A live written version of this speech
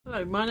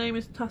Hello, my name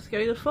is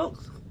Tusky the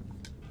Fox,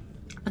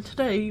 and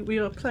today we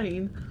are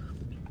playing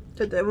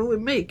The Devil with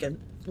me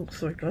again. Oh,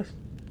 sorry guys.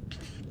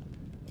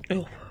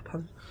 Oh,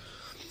 pardon.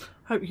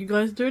 Hope you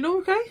guys are doing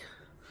okay.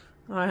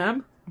 I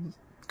am. I'm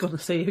gonna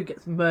see who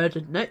gets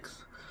murdered next.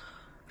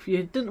 If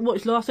you didn't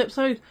watch last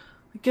episode,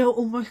 the girl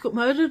almost got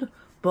murdered,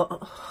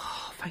 but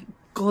thank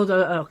God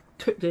I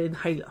took the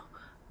inhaler,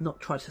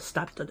 not tried to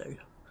stab the dude.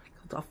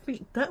 Because I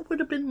think that would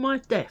have been my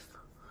death.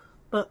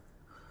 But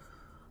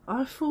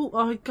I thought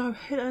I'd go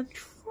ahead and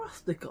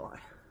trust the guy.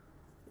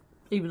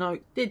 Even though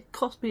it did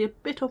cost me a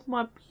bit of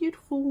my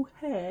beautiful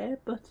hair,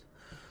 but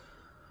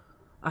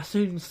I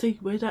soon see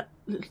where that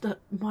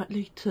might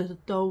lead to the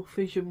doll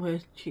vision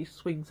where she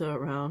swings her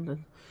around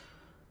and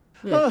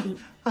yeah, it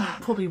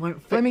probably won't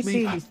affect me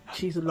because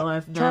she's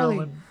alive now. Charlie,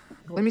 and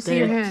let me see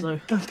your hand. So.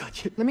 Don't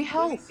touch it. Let me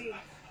help.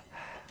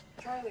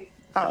 Charlie,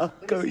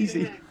 go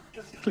easy.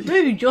 Please.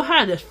 Dude, your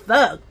hand is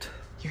fucked.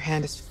 Your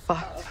hand is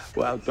fucked.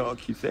 Well,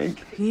 Doc, you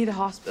think? You need a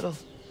hospital.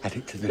 Add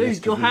it to the Dude,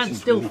 list your of hand's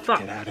reasons still we need to fucked.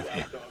 get out of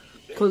here.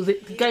 Because the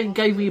game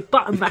gave me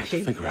button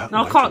mashing. figure out Now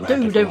I a way can't to do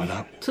round them everyone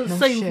up. to No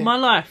save shit. my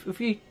life. If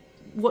you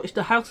watch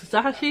the House of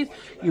Ashes,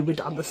 you would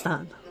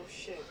understand.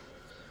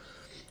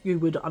 You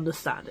would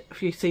understand it.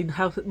 If you've seen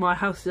my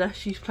House of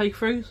Ashes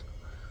playthroughs,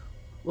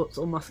 what's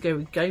on my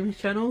Scary Gaming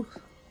channel,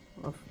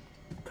 I've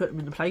put them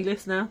in the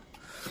playlist now.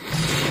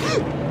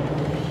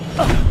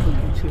 For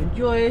you to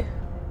enjoy.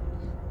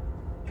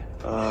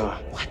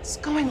 What's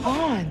going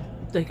on?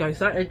 There goes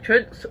that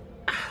entrance.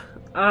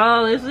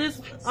 Oh, this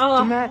is.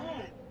 Oh, Matt,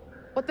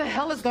 what the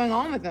hell is going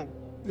on with him?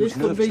 this He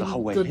could was be nervous the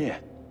whole way the here.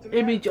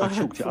 image I I had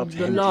chalked it from up to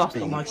the him just last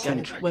being of my game,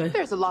 eccentric. where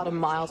There's a lot of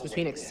miles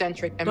between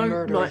eccentric and don't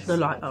murderous. light the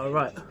light. Oh,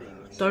 right.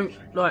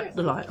 Don't light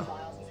the lighter.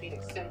 Miles between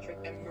eccentric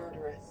and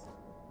murderous.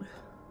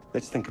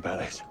 Let's think about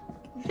this.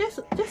 Just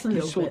a You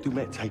little saw bit.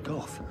 Dumet take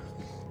off.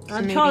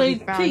 And maybe Charlie, he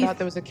found please out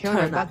there was a killer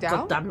turn and got that down?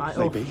 goddamn light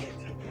off. Maybe.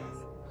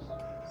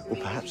 Or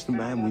perhaps the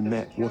man we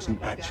met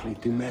wasn't actually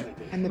Dumet.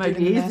 And the Maybe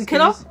dude in he the is the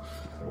mask killer.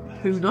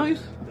 is? Who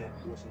knows?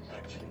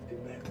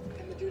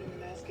 And the dude in the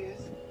mask is?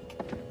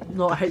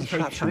 Not a head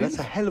Contraption, change. that's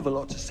a hell of a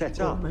lot to set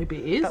Or up. maybe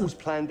it is. That was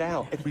planned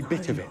out, every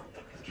bit of it.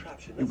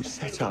 It was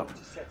set up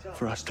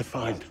for us to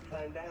find.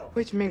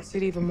 Which makes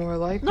it even more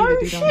likely No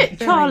the dude on the shit,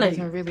 ferry Charlie.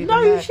 wasn't really the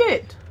No Matt.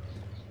 shit.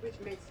 Which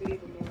makes it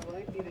even more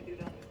likely the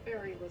dude on the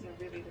ferry wasn't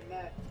really the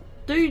Matt.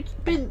 Dude's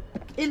been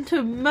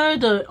into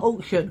murder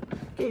auction,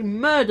 getting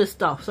murder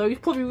stuff, so he's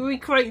probably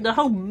recreating the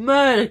whole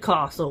murder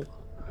castle.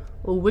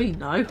 All we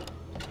know.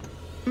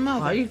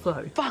 Right, so.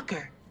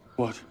 Motherfucker.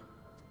 What?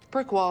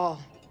 Brick wall.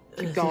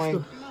 Keep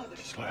going.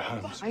 Just like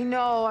Holmes. I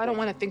know, I don't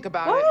want to think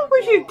about Why it.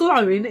 was you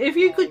glowing if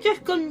you could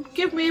just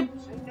give me a I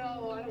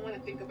know, I don't want to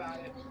think about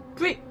it.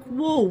 brick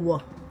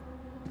wall?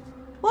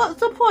 What's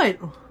the point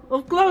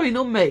of glowing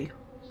on me?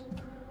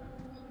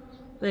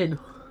 Then,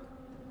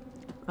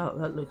 oh,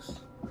 that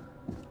looks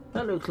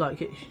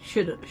like it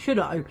should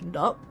have opened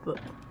up, but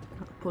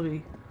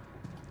probably.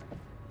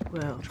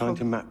 Well, Trying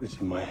to map this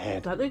in my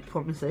head. that looks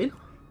promising.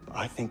 But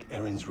I think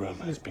Erin's room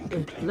has been It's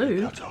completely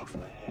blue. cut off.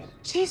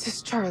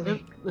 Jesus,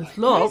 Charlie. It's Why is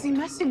locked. he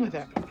messing with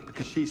her?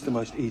 Because she's the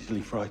most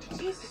easily frightened.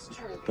 Jesus,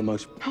 Charlie. The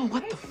most... Oh,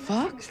 what the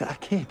fuck? Is that a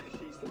kid?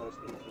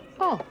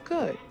 Oh,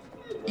 good.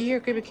 You hear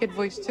creepy kid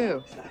voice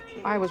too.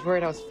 I was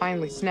worried I was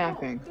finally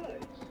snapping.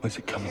 Where's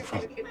it coming from?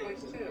 Kid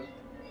voice too.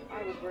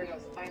 I was worried I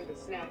was finally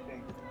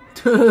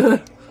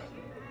snapping.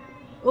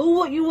 All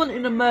what you want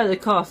in a murder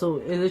castle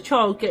is a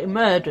child getting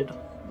murdered.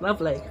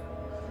 Lovely.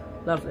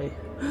 Lovely.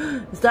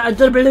 Is that a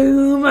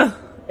doubloon?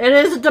 It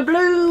is a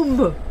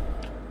doubloon!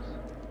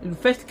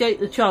 Investigate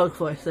the child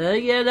voice there.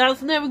 Yeah,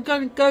 that's never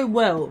going to go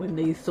well in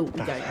these sort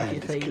of games,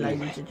 you see,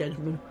 ladies and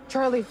gentlemen.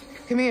 Charlie,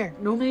 come here.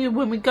 Normally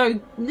when we go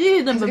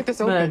near the Let's get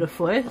this open. murder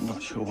voice, I'm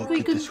not sure what we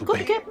good can this will gotta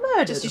be. get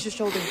murdered. Just use your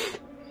shoulder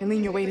and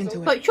lean your weight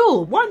into it. Like,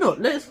 sure, why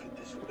not? Let's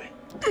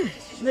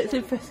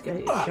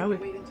investigate it, shall we?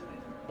 Weight into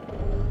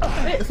it.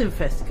 Let's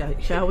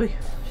investigate, shall we?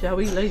 Shall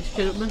we, ladies and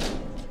gentlemen?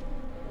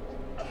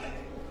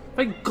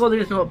 Thank God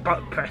it's not a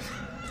button press.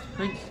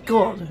 Thank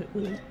God.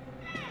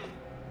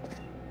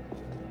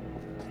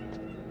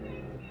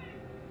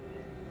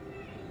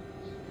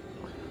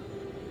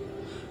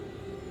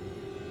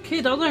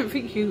 Kid, I don't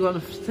think you're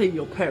going to see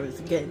your parents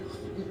again.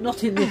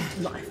 Not in this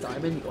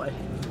lifetime, anyway.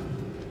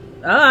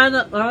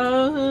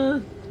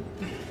 And,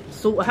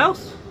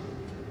 slaughterhouse?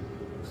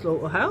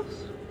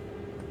 Slaughterhouse?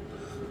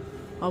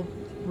 Are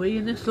we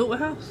in this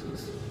slaughterhouse?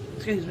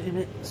 Excuse me a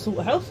minute.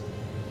 Slaughterhouse?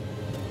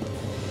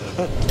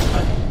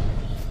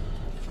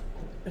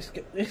 Let's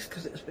get this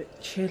because it's a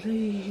bit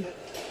chilly.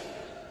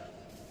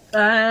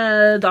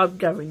 And I'm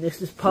going.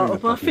 This is part We're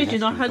of my a puppy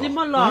fidget I nesting had in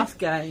doll. my last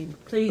game. The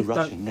Please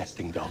Russian don't.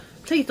 nesting doll.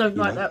 Please don't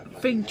You like know,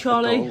 that thing, A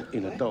Charlie. doll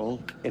in a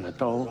doll in a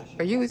doll.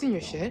 Are you losing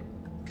your shit?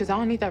 Because I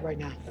don't need that right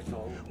now.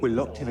 We're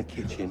locked in a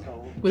kitchen.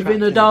 Within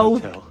trapped a in doll.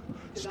 hotel,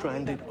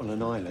 stranded on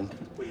an island.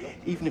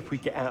 Even if we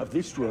get out of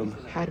this room,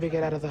 How do we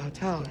get out of the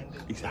hotel?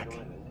 exactly,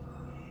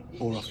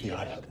 or off the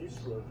island.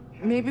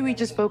 Maybe we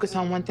just focus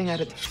on one thing at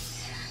a time.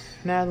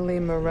 Natalie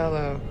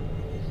Morello.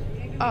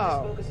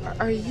 Oh,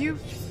 are you...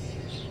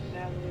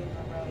 Natalie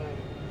Morello.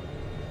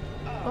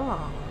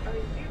 Oh.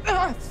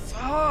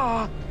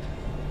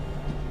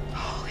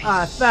 Holy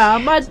I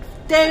found my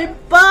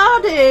dead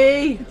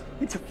body!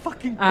 It's a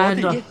fucking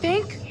And body. You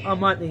think? I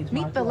might need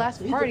my Meet the last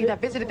glasses. party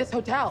that visited this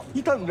hotel.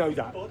 You don't know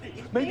that.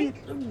 Maybe.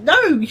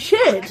 No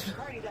shit!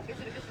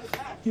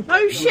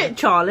 No shit,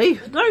 Charlie.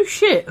 No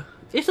shit.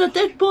 It's a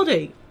dead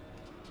body.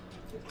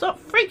 Stop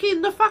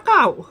freaking the fuck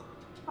out.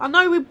 I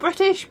know we're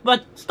British,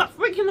 but stop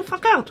freaking the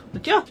fuck out,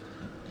 would ya?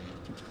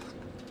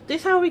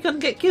 This how we gonna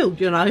get killed,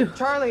 you know?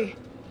 Charlie,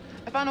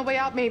 I found a way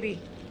out, maybe.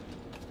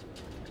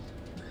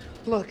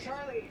 Look,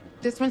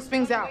 this one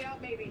swings out.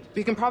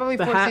 We can probably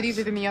force Perhaps. it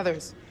easier than the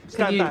others. Can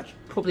Stand you back.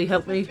 probably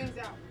help me? Swings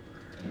out.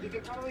 We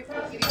can probably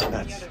force it easier than the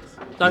That's. others.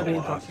 Don't be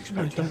Not what I was impressed.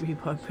 No, expecting. don't be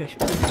impressed.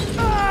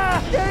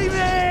 Ah,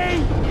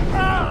 Davey!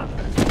 Ah!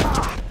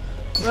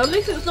 Well, at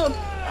least it's not.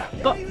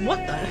 But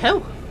what the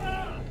hell?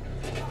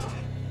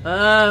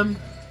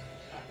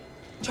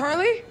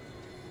 Charlie?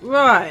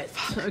 Right.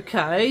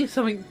 Okay.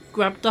 Something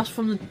grabbed us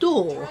from the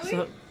door.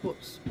 So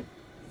what's?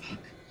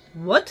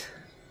 What?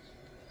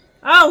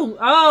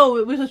 Oh!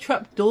 It was a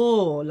trap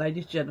door,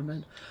 ladies and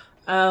gentlemen.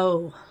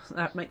 Oh,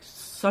 that makes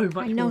so much.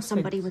 I know more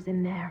somebody sense. was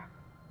in there.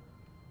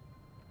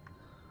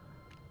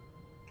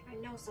 I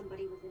know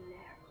somebody was in there.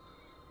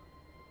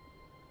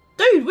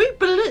 Dude, we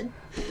believe.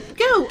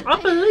 Girl, I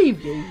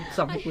believe you.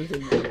 Something was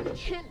in there.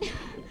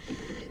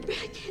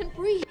 I can't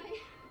breathe.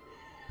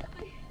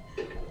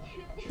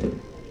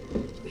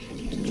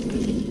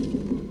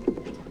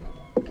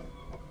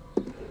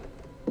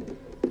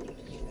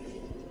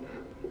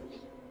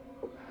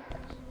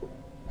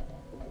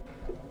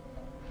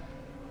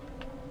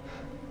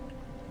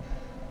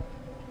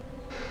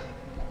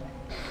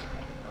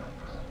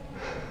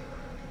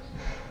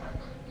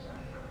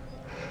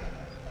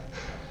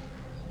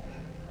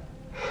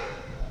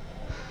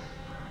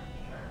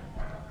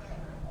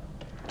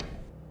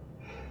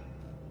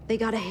 They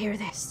gotta hear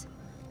this.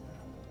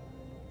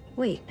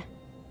 Wait.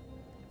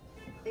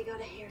 They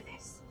gotta hear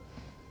this.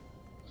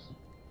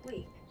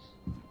 Wait.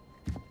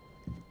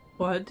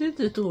 Why did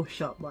the door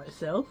shut by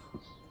itself?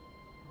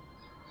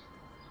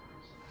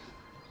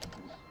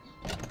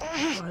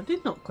 I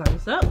did not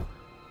close that.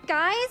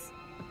 Guys?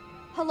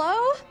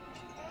 Hello?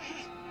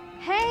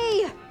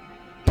 Hey!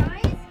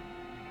 Guys?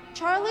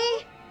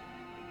 Charlie?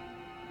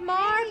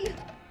 Mark?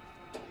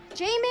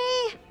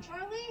 Jamie?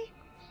 Charlie?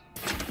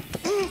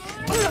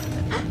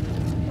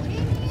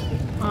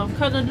 I'm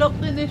kind of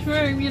locked in this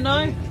room, you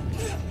know.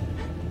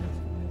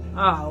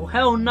 Oh,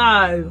 hell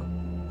no.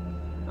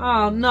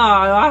 Oh no,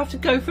 I have to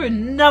go through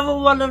another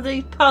one of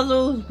these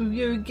puzzles with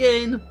you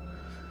again.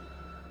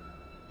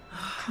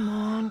 Come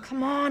on,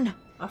 come on.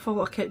 I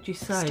thought I kept you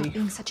Stop safe,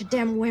 being such a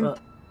damn wimp. but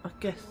I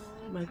guess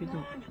maybe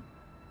not.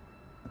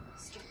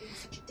 Stop being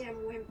such a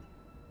damn wimp.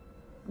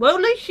 Well,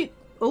 at least you...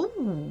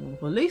 Oh,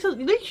 at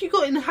least you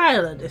got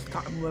inhaler this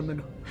time,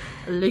 woman.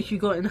 At least you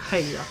got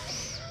inhaler.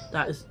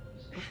 That is...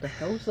 What the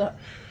hell is that?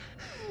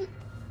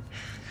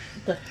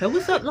 What the hell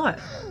was that like?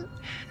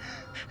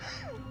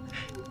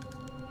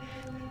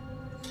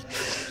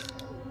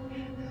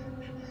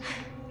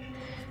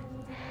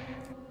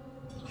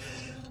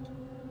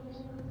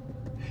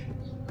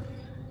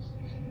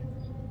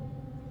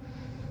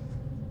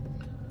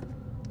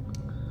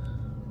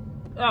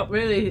 Oh,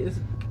 really?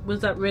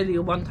 Was that really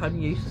a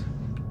one-time use?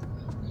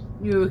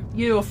 You're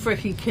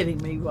freaking kidding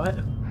me, right?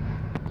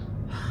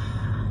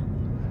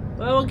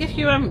 Well, I guess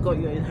you haven't got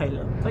your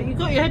inhaler, but you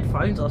got your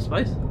headphones, I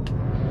suppose.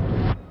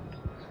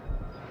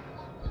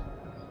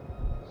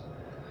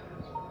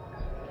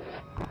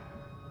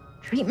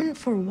 Treatment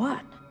for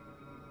what?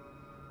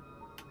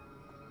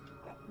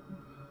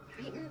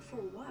 Treatment for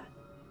what?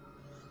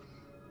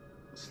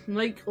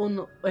 Snake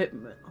on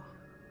ointment,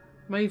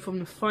 made from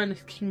the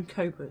finest king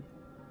cobra.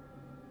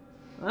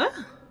 Huh?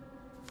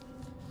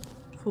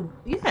 For,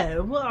 yeah,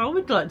 well, I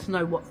would like to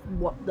know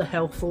what the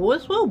hell for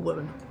as well,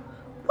 woman.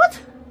 What?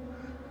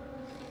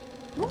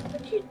 What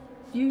would you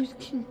use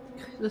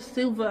the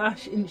Silver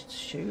Ash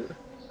Institute?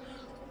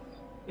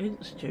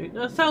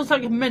 That sounds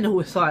like a mental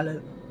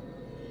asylum.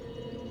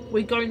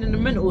 We're going in a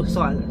mental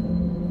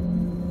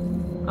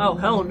asylum. Oh,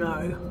 hell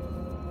no.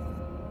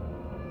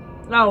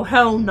 Oh,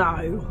 hell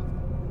no.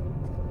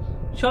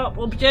 Sharp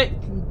object.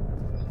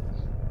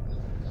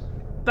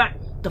 Back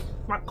the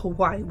fuck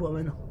away,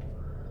 woman.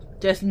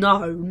 Just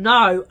no.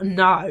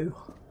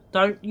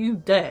 Don't you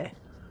dare.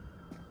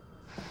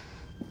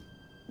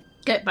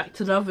 Get back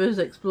to lovers,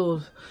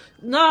 explorers.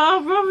 No,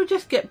 I'd rather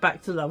just get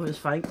back to lovers,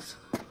 thanks.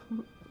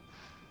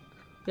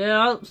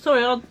 Yeah,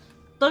 sorry, I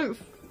don't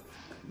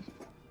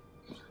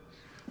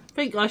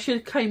think I should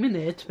have came in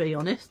here, to be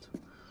honest.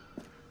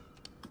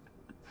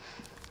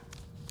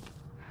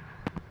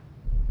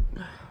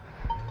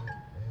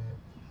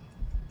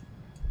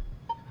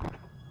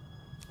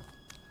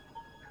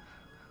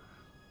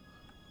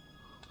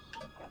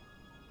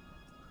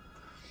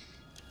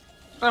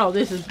 Oh,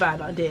 this is a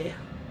bad idea.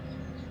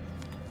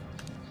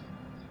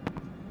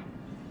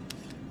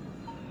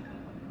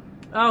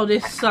 Oh,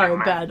 this is so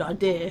bad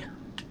idea.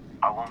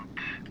 I want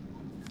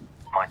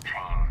my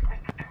team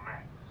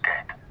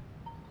dead.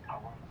 I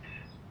want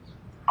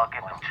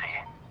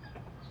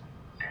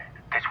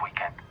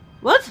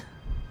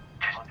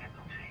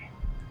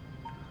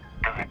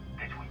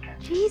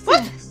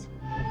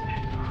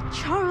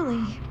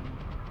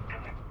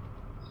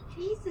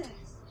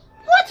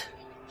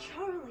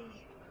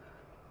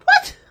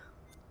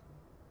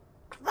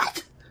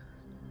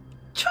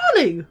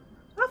you?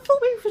 I thought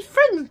we were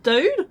friends,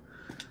 dude.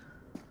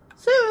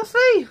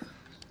 Seriously.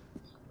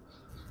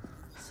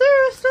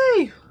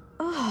 Seriously.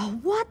 Oh,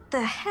 what the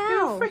You're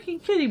hell?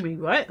 freaking kidding me,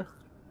 right?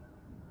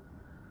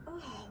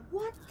 Oh,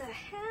 what the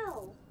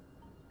hell?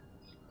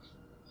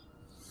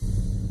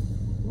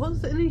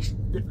 What's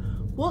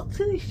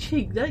in his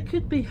cheek? That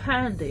could be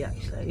handy,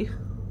 actually.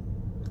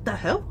 What the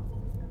hell?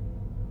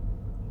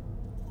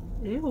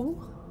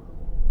 Ew.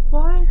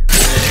 Why?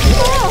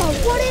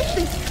 Oh, what is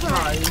this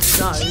crap?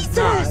 No,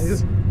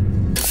 Jesus! no.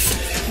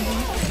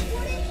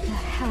 What the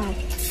hell?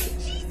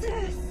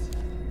 Jesus!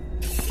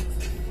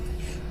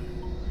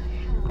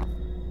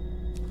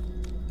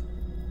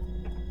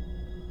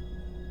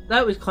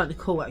 That was kind of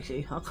cool,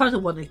 actually. I kind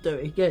of want to do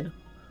it again.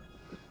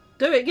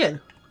 Do it again.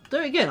 Do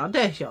it again. I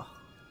dare you.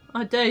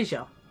 I dare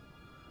you.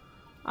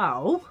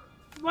 Oh.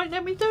 Won't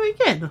let me do it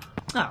again.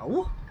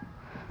 Oh.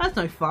 That's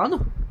no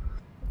fun.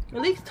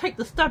 At least take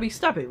the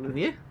stabby with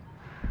you.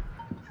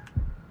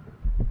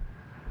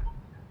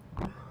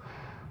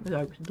 There's an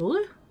open door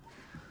there.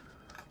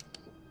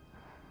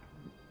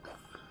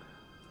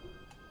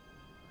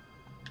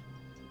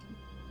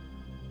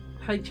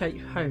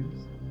 H.H.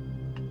 Holmes.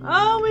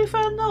 Oh, we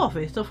found the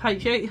office of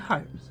H.H.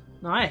 Holmes.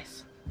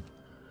 Nice.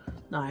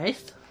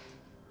 Nice.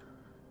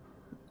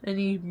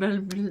 Any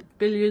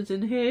billiards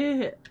in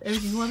here?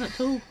 Anyone at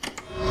all?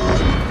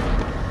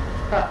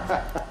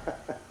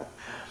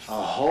 A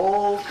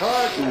whole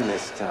carton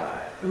this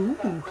time.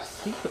 Ooh,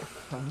 secret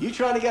fun. You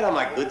trying to get on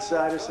my good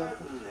side or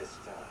something?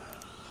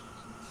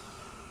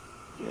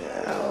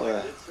 Yeah,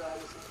 well,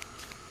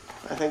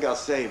 I think I'll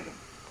save them.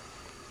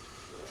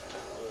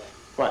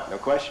 What, no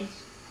questions?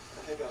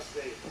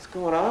 What's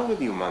going on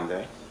with you,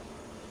 Monday?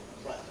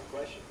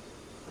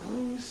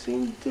 Oh, you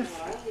seem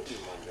different.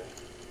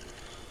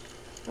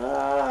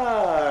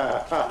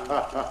 Ah,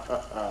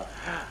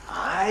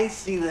 I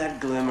see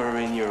that glimmer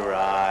in your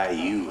eye,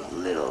 you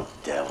little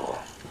devil.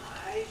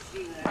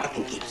 I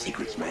can keep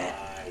secrets, man.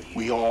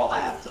 We all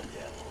have them.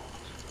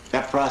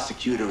 That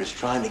prosecutor is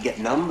trying to get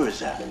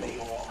numbers out of me.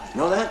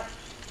 Know that?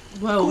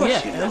 Well,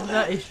 yeah, you know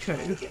that is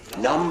true.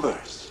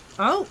 Numbers.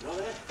 Oh,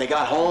 They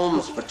got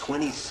Holmes for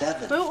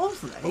 27. well,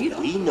 obviously. But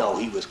we know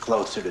he was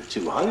closer to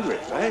 200,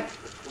 right?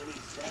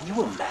 Can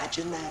you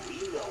imagine that?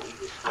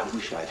 I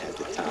wish I'd had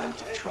the time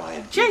to try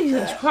and beat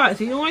Jesus that. Christ,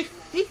 he almost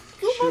Sure,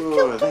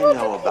 killed they 200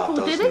 know about people,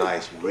 those did he?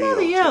 nice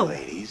Bloody realtor hell.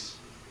 ladies.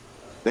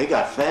 They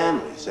got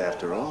families,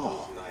 after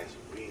all.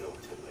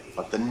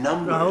 But the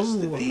numbers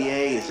the Oh.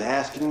 DA is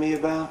asking me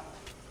about,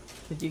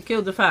 Did you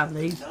kill the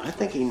family? I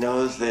think he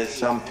knows there's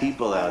some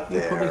people out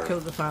You probably there,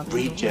 killed the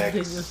family. didn't you?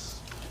 rejects,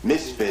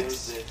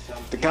 misfits,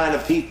 the kind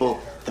of people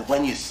that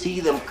when you see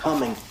them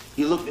coming,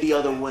 you look the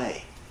other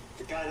way.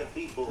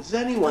 Does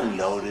anyone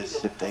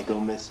notice if they go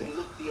missing?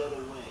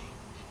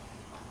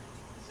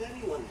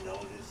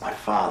 My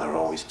father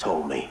always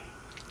told me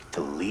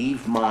to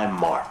leave my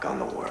mark on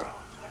the world.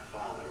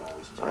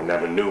 I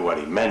never knew what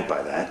he meant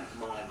by that.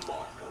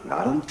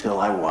 Not until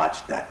I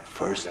watched that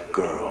first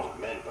girl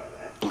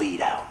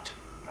bleed out.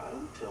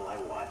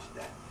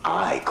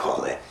 I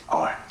call it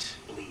art.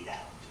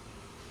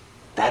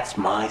 That's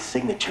my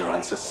signature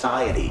on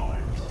society.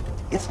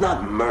 It's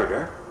not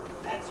murder.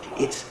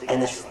 It's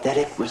an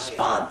aesthetic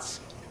response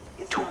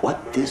to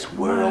what this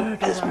world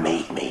has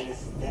made me.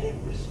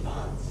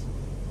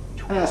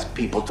 Ask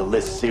people to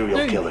list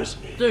serial killers,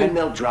 and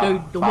they'll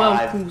drop the world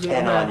 5, calls it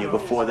 10 on murder. you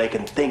before they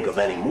can think of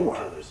any more.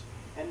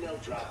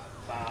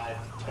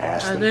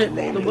 Ask And them to then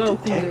name the the world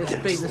calls it being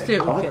detectives the that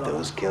serial caught killer.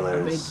 those I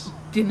killers. mean,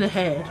 dinner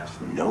hair.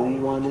 No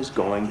one is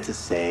going to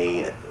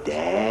say a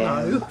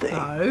damn No, thing.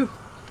 no.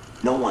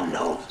 No one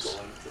knows.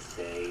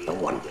 No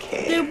one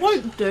cares. They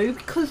won't do,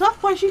 because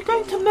otherwise you're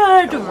going to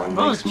murder No one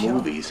them, makes aren't you?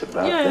 movies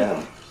about Yeah.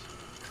 them.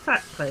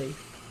 Exactly.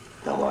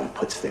 No one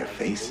puts their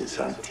faces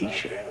on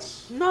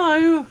t-shirts.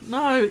 No,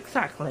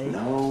 exactly.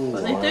 No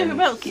But they one do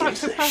about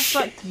gives a psychopaths shit.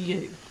 like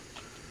you.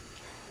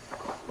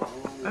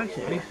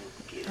 Actually,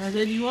 has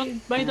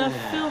anyone made a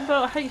film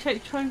about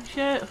H.H. Holmes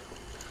yet?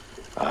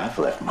 I've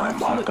left my Look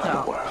mark that on the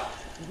up. world.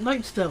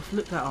 Note stuff,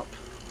 look that up.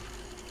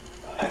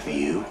 Have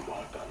you?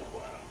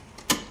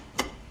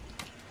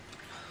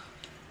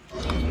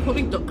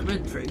 Probably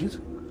documentaries.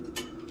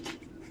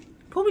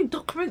 Probably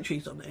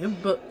documentaries on him,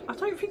 but I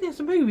don't think there's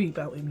a movie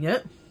about him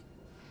yet.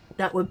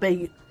 That would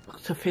be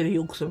fairly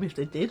awesome if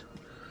they did.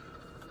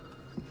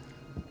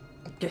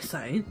 Just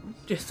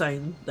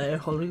saying there,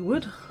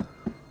 Hollywood.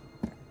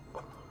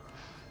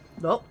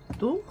 Locked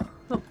door,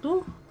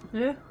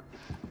 yeah.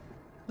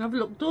 Another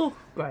locked door,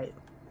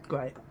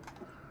 great.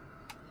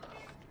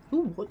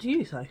 Ooh, what do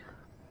you say?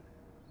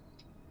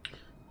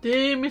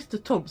 Dear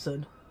Mr.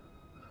 Thompson,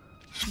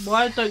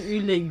 why don't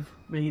you leave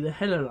me the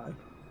hell alone?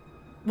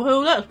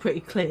 Well, that's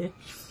pretty clear.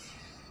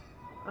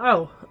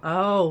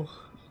 Oh,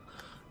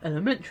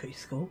 elementary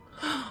school.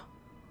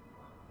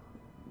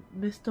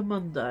 Mr.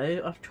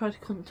 Monday, I've tried to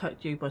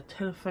contact you by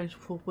telephone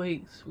for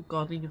weeks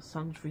regarding your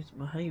son's recent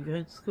behaviour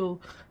in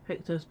school.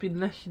 Hector has been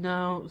lashing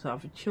out at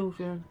other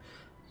children.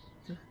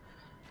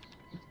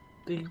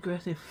 The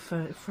aggressive,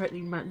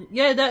 threatening man.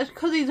 Yeah, that's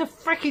because he's a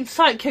freaking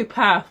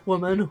psychopath,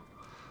 woman.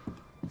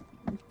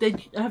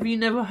 Have you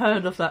never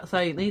heard of that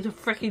saying? He's a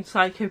freaking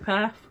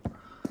psychopath.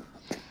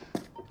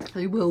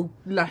 He will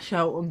lash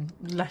out on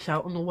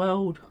the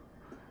world.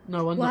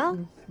 No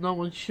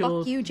one sure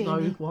fuck you, Jamie.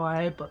 knows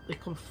why, but they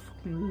can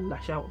fucking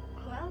lash out.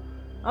 Well,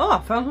 Oh, I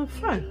found a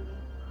phone.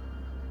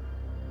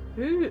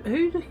 Who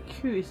the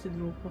cutest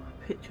in the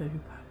picture who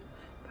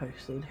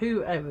posted?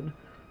 Who Evan?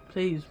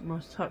 Please, my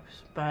type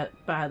is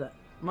bad.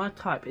 My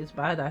type is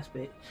badass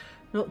bitch,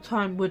 not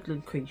time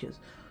woodland creatures.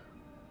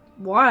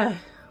 Why?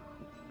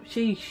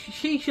 She's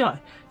shy.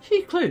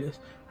 She's clueless.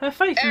 Her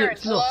face Aaron,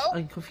 looks lost hello?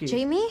 and confused.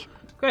 Jamie?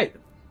 Great.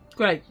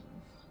 Aaron,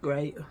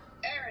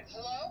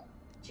 hello?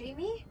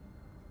 Jamie?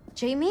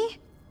 Jamie?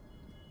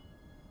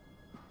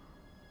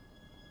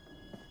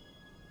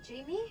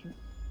 Jamie?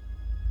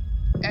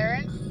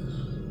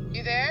 Aaron?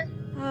 You there?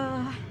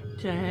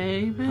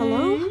 Jamie.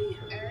 Hello?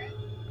 Aaron?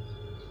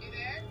 You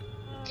there?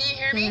 Can you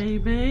hear me?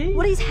 Jamie.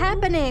 What is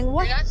happening?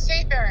 What? You're not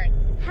safe, Aaron.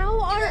 How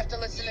You are? have to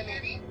listen to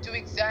me. Do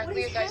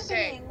exactly What is as I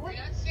say. happening? What-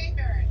 You're not safe,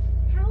 Aaron.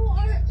 How You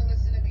are? have to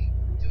listen to me.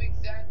 Do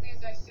exactly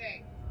as I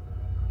say.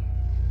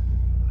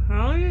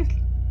 How are you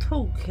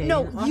talking?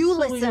 No, I you saw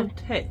your listen.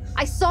 text.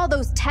 I saw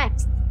those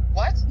texts.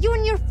 What? You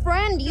and your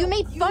friend. You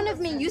made fun of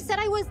me. You said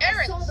I was.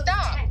 Aaron, I saw those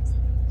stop. texts.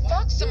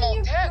 Fuck some You and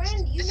old your text.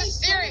 friend, you This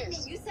is made fun of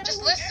serious. me. You said Just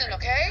I was- listen,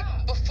 okay?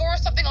 Before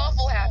something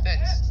awful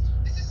happens.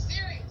 This is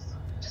serious.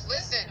 Just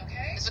listen,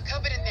 okay? There's a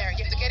cupboard in there.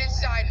 You have to get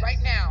inside right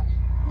now.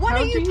 What How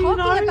are do you you talking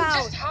know? about?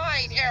 Just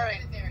hide, Aaron.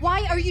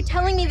 Why are you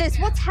telling me this?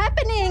 What's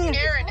happening?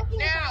 Aaron, Talking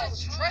now. about-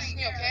 Trust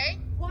me, okay?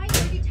 Why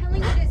are you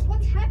telling me this?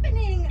 What's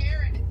happening?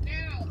 Aaron,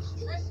 now.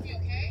 Trust me,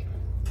 okay?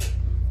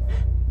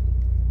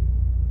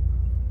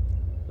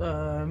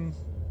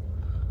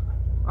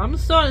 I'm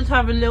starting to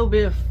have a little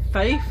bit of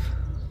faith.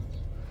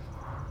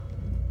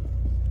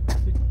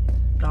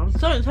 I'm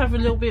starting to have a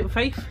little bit of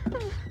faith.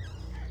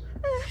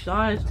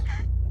 Size.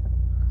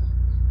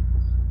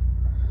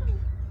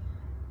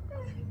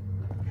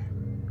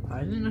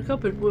 Hiding in the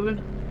cupboard,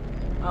 woman.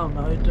 Oh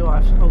no, do I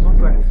have to hold my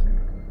breath?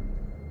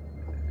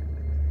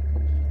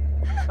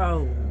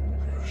 Oh,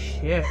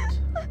 shit.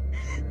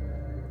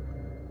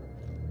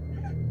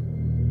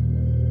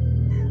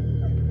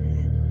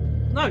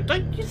 No,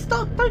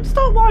 don't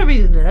start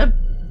whining in there.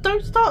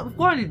 Don't start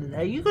whining in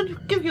there. You're gonna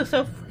give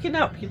yourself fucking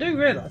up. You do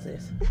realise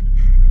this.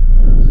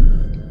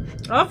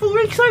 I've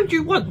already saved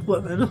you once,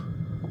 woman.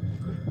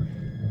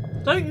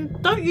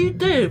 Don't you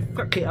dare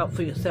fuck it up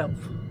for yourself.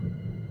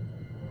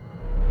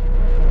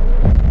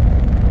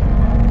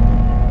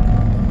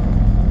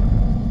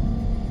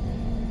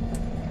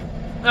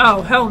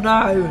 Oh hell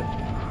no!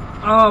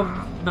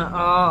 Oh no!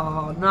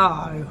 Oh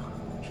no!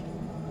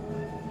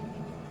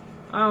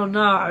 Oh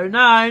no!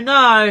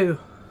 No!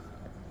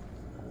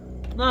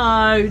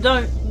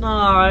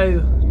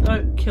 No!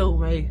 Don't kill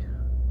me!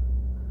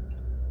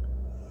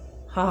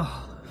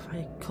 Oh,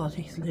 thank God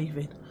he's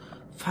leaving.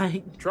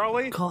 Thank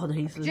Charlie? God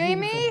he's leaving.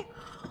 Jamie?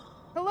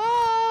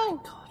 Hello?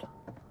 God.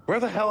 Where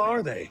the hell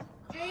are they?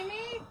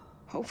 Jamie?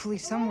 Hopefully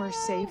somewhere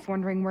safe,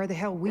 wondering where the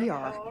hell we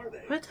are.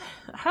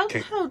 How the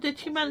Okay, hell did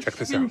she manage check to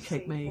this out.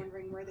 communicate me?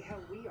 Wondering where the hell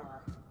we are.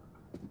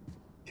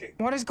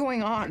 What is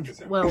going on?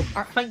 Well,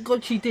 thank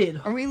God she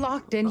did. Are we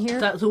locked in here?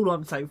 That's all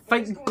I'm saying.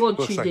 Thank God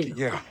Looks she like did. it,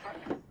 yeah.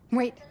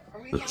 Wait,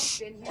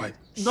 What?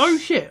 No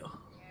shit.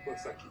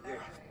 Looks like it, yeah.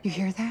 you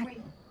hear that?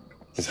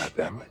 Is that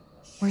them?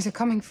 Where's it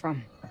coming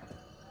from?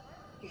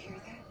 You hear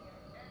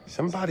that?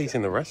 Somebody's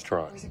in the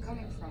restaurant. Where's it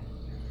coming from?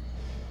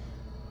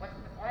 What's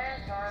the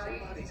plan, Charlie?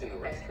 Somebody's in the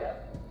restaurant.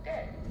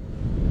 Dead.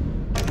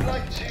 I'd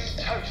like to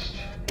toast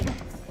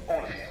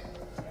all of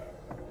you.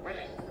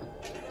 Really.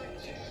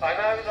 I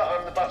know that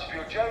I'm the butt of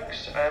your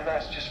jokes, and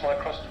that's just my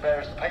cross to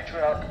bear as the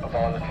patriarch of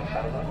our little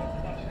family.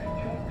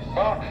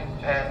 Mark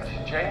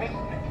and Jamie,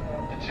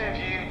 the two of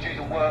you do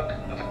the work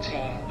of a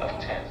team of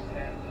 10.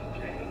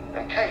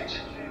 And Kate,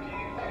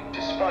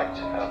 despite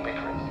our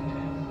bickering,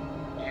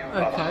 you are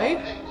the Okay.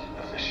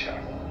 heart of this show.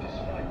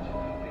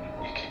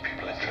 You keep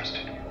people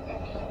interested.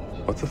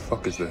 What the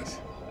fuck is this?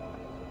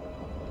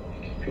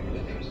 You keep people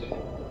interested.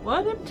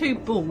 Why are them two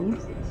bald?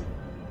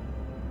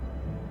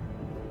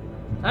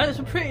 That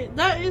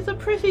is a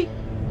pretty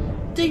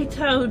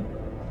detailed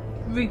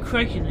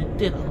recreation of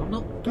dinner. I'm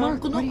not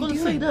Mark, what are you gonna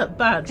say doing? that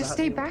bad. Just about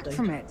stay it, back dude.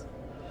 from it.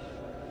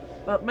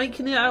 But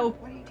making it out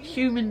of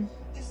human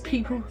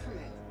people.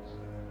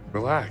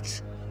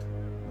 Relax.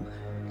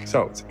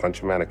 So, it's a bunch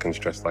of mannequins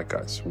dressed like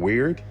us.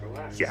 Weird?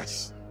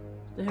 Yes.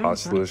 They're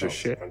Cause all loser assholes.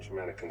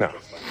 shit? No.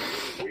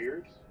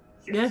 Weird?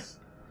 Yeah.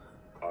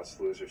 Cause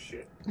loser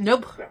shit?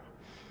 Nope. No.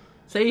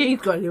 See,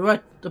 he's got it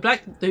right. The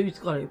black dude's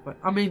got it right.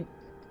 I mean,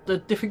 the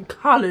different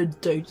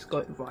coloured dude's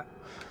got it right.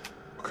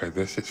 Okay,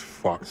 this is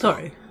fucked up.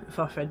 Sorry if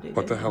I offended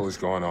What you. the hell is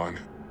going on?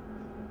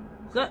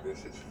 That,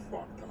 This is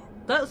fucked up.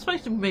 that's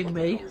supposed to mean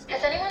me.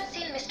 Has anyone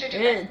seen Mr.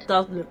 Durant? It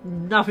does look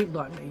nothing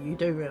like me, you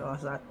do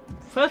realise that.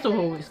 First of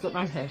all, it's got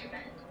no hair.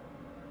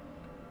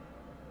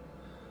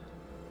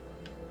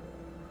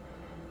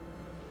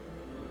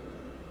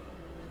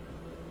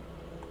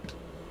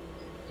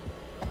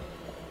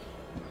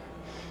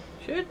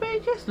 Should we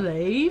just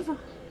leave?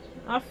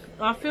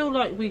 I feel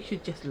like we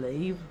should just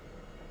leave.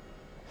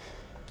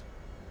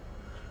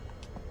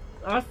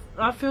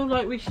 I feel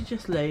like we should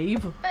just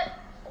leave. But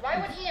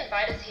why would he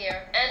invite us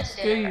here and to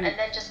dinner and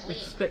then just leave?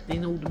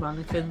 Respecting all the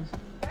mannequins.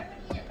 Why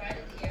would he invite us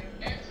here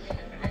and to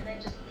dinner and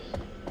then just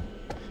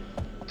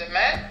leave? The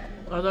men?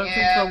 I don't think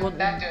I want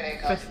to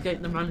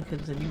investigate the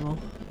mannequins anymore.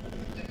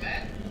 The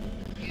men?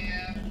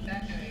 Yeah,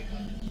 that dude ain't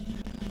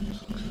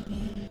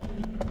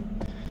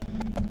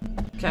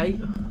Kate.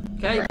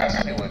 Kate.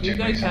 Perhaps the legit You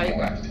go, reason we Kate.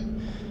 left.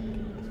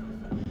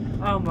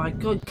 Oh my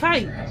god,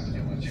 Kate!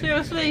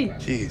 Seriously?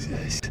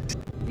 Jesus.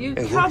 You It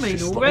looks coming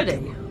just like already?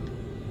 him.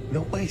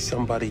 No way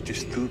somebody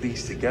just threw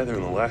these together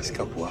in the last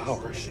couple of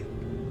hours.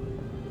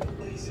 No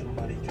way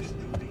somebody just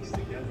threw these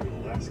together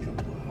in the last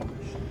couple of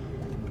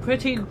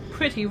hours.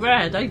 Pretty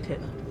rad, ain't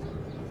it?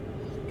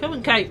 Come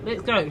on, Kate,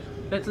 let's go.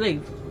 Let's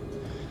leave.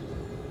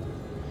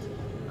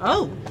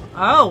 Oh,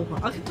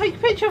 I can take a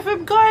picture of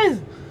him,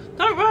 guys!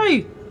 Don't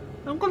worry!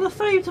 I'm gonna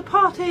save the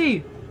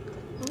party!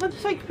 I'm gonna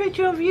take a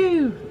picture of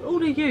you!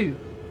 All of you!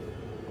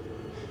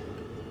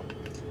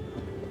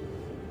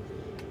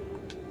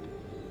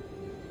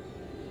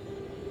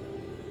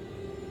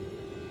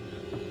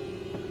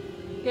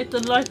 Get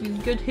the lighting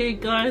good here,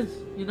 guys.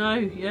 You know,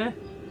 yeah?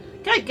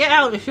 Kate, get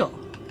out of the shot!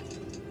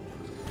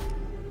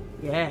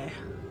 Yeah.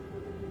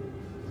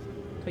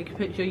 Take a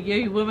picture of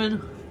you, woman.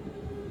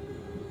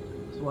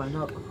 Why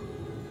not?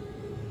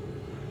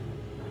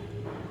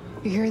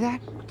 You hear that?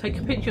 Take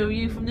a picture of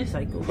you from this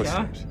angle, shall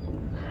I? Footsteps.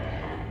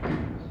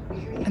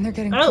 And they're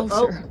getting Oh,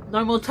 closer.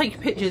 no more taking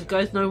pictures,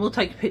 guys. No more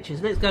taking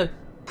pictures. Let's go.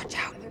 Watch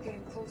out. And they're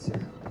getting closer.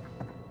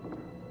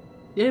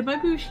 Yeah,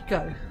 maybe we should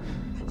go.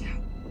 Watch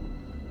out.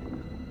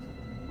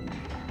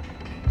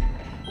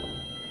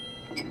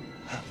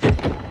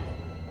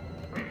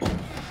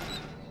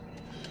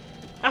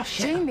 Oh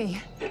shit!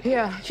 Jamie.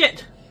 Yeah.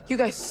 Shit! You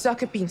guys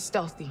suck at being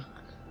stealthy.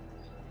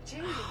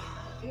 Jamie.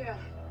 Yeah.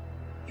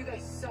 You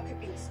guys suck at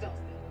being stealthy.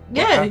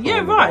 Yeah, happened yeah,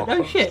 when the right. ball No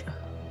closed? shit.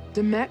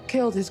 Demet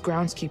killed his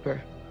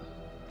groundskeeper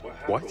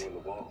What?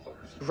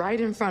 right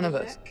in front of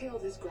us.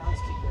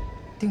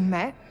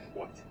 Demet?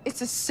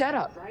 It's a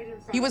setup.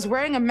 He was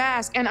wearing a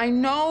mask, and I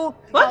know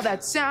how What?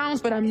 that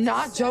sounds, but I'm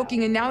not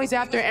joking. And now he's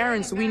after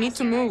Aaron, so we need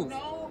to move.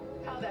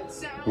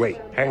 Wait,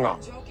 hang on.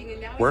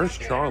 Where's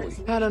Charlie?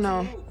 I don't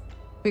know.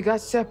 We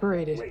got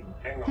separated.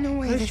 No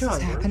way this is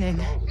happening.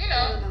 You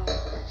know,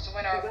 so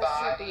when our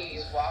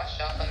bodies wash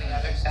up on the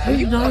other side.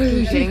 Who knows?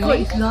 He's kidding got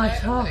me? his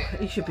light up.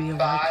 He should be alright.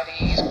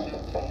 Bodies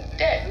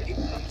dead.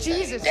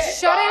 Jesus, Dead.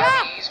 shut it up!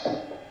 Bodies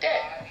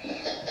dead.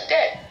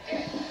 Dead.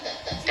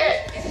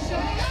 Dead.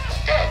 Dead.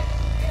 Dead.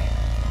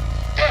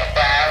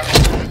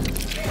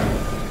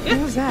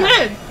 Yeah, was that?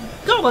 Yeah!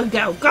 Go on,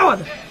 gal. Go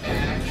on.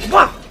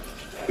 Wow.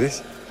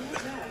 This?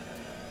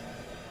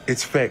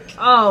 It's fake.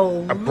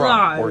 Oh A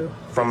prop or no!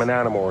 from an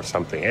animal or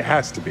something. It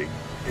has to be.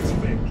 It's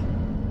fake.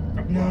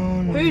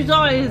 No, no. Whose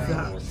eye is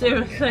that?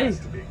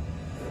 Seriously?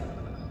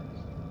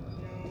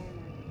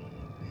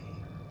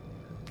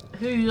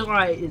 Whose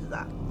eye is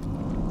that?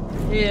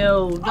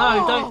 Ew!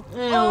 No! Don't! Ew!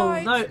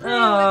 it's No! real.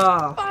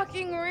 Ah! It's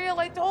fucking real.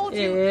 I told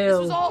you. Ew. This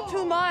was all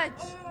too much.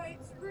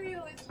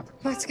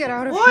 Let's get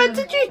out of Why here.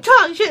 did you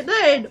touch it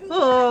then?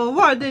 Oh,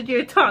 why did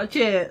you touch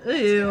it?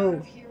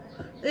 Ew.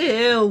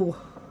 Ew.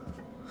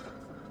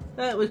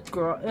 That was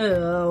gross.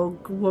 Ew,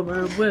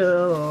 woman. Ew.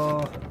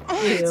 Oh,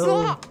 it's Ew.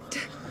 locked.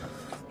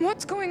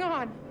 What's going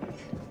on?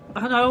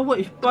 I know I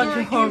watch a bunch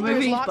of horror There's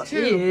movies, locked but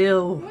too.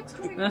 ew.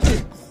 That's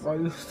just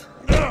gross.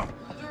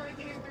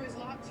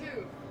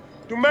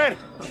 Duman!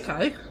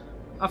 Okay.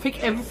 I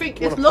think everything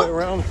is Wanna play locked.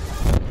 around?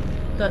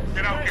 That's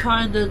Get out here.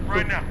 kind of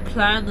Right the now.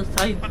 plan the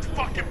same. Let's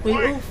fucking We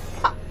play. all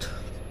fucked.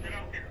 Get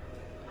out here.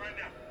 Right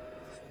now.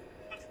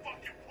 Let's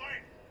fucking play.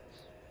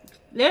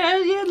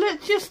 Yeah,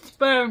 let's just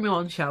spur him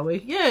on, shall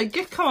we? Yeah,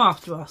 just come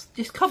after us.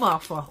 Just come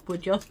after us,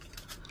 would you?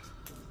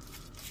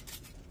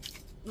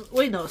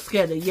 We're not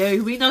scared of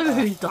you. We know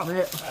who's done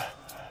it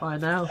by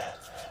now.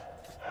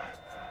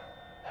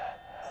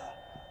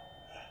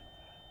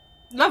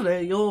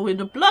 Lovely, you're in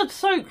a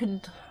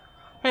blood-soaked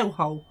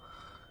hellhole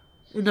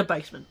in the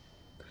basement.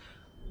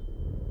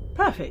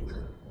 Perfect.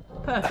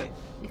 Perfect.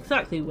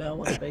 Exactly where I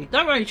want to be.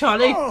 Don't worry,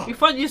 Charlie. You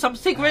find you some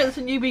cigarettes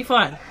and you'll be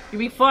fine. You'll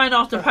be fine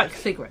after a pack of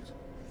cigarettes.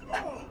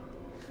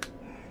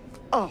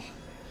 Oh.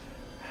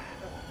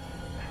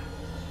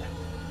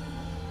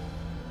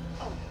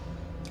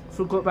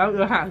 Forgot about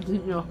your hand,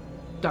 didn't you?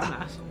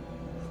 Dumbass.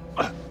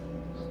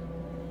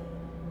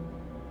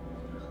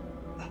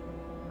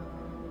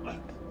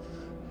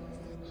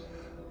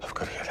 I've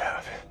got to get out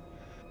of here.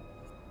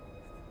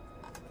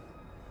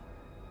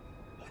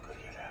 I've got to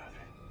get out of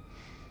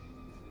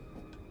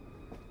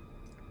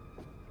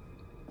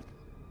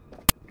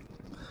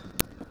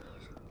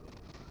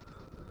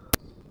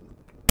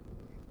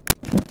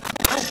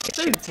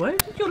here. Dude, where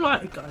did your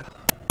lighter go?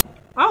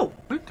 Oh,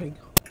 okay.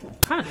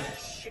 Can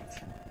it?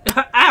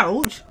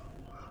 Ouch!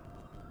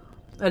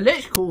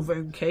 Electrical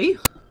room key.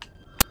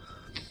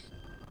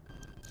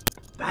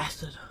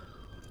 Bastard.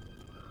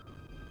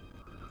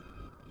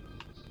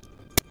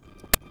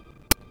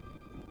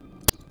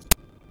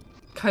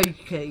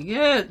 cage key.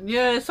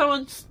 Yeah,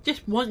 someone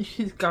just wants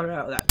you to go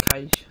out of that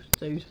cage,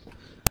 dude.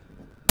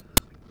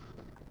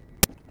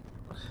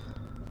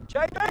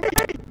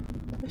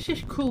 Let's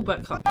just crawl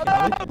back up,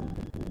 shall we?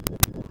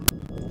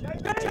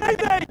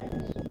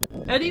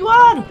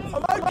 Anyone?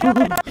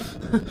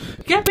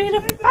 Get me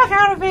the fuck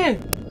out of here!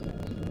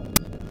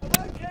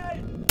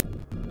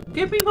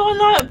 Give me my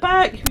light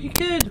back if you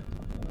could.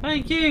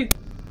 Thank you.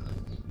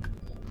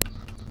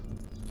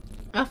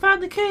 I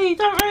found the key.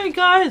 Don't worry,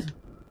 guys.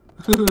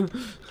 Don't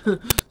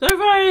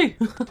worry.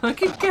 I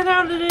can get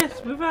out of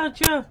this without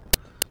you.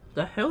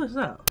 The hell is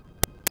that?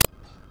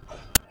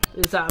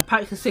 Is that a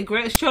pack of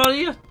cigarettes,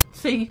 Charlie?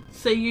 See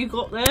you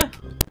got there?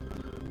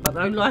 But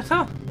no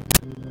lighter?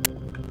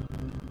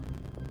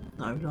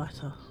 No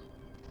lighter.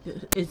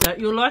 Is that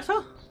your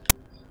lighter?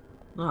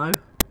 No.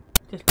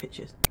 Just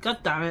pictures. God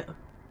damn it.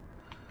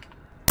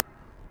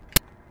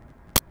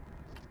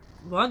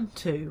 1,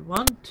 2,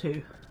 1,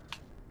 2.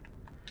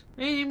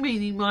 Eeny,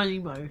 meeny, miny,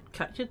 mo.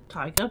 Catch a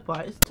tiger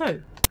by its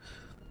toe.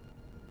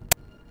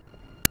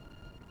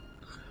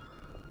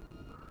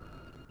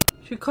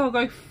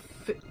 Chicago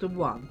victim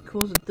 1.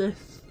 Cause of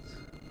death.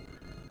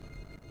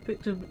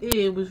 Victim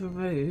ear was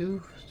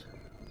removed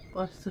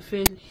by a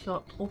severely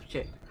sharp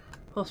object,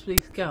 possibly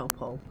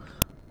scalpel.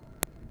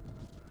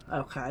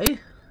 Okay,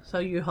 so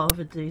you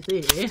harvested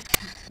his ear.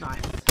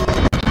 Nice.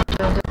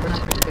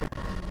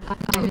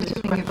 I'm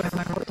assuming if I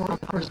remember the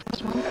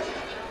first one,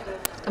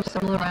 some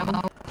similar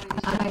ammo,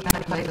 I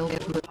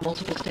with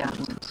multiple stab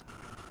wounds.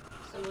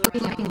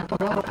 Looking at the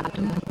raw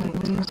abdomen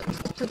wounds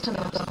consistent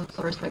of the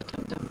first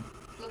victim.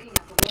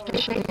 The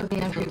shape of the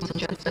injury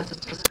suggests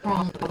a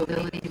strong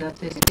probability that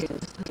this is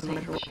a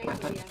murder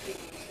weapon.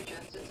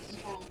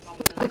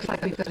 Looks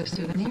like we've got a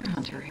souvenir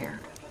hunter here.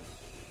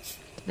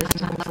 This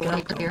time the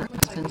left ear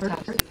has been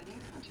severed.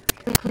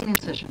 Clean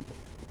incision.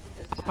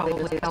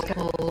 Probably a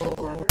scalpel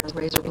or a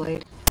razor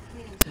blade.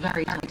 It's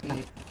very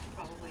tiny.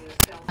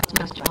 That's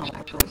nice job,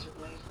 actually.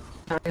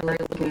 Very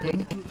little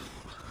bleeding.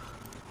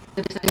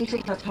 The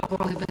deceased has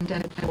probably been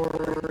dead for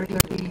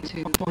 30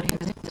 to 40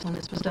 minutes when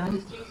this was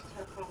done.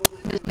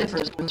 This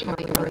differs from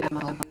your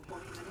MO.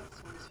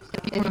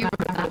 If you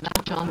remember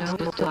that John Doe is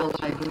still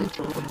alive,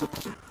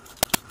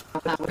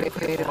 that would have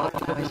created a lot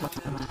of noise less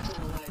than that.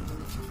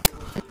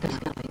 This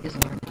guy is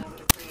learning.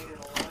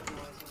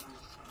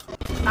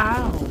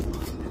 Ow.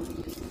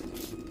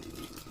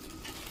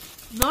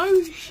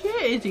 No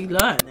shit is he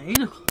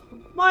learning.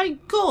 My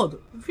god,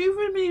 if you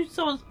remove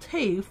someone's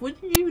teeth,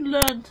 wouldn't you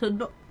learn to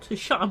not to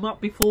shut them up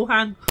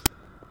beforehand?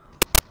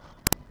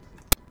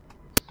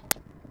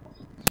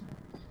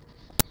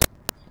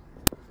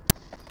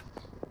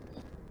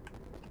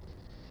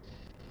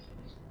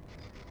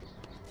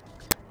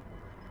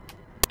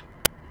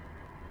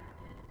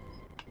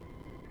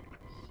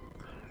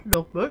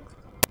 Logbook.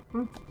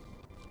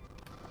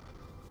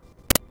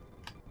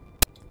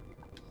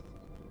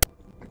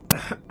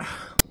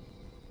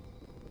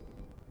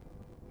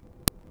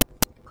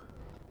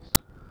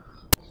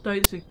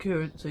 Dates and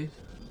currencies.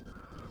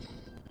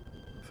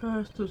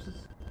 First was the...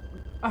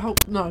 Oh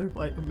no,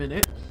 wait a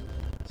minute.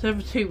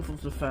 17th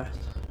was the first.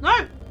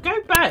 No,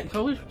 go back. I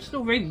was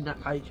still reading that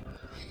page.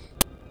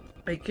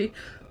 Thank you.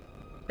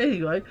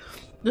 Anyway,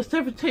 the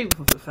 17th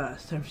was the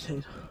first.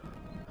 17th.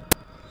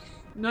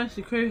 Notice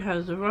the crew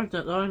has arrived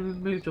at the island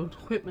and moved all the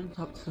equipment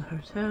up to the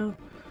hotel.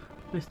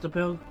 Mr.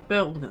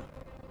 Belner.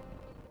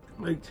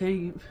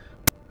 18th.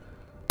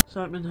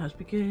 Excitement has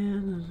begun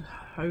in the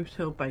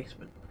hotel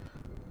basement.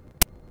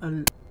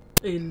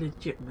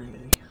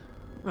 Illegitimately.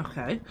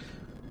 Okay.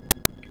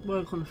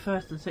 Work on the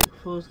first and second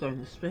floors going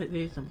to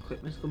smoothly. Some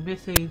equipment's gone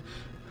missing.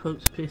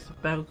 Folks piece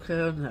of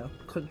Belker, no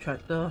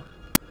contractor.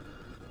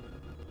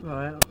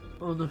 Right.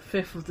 On the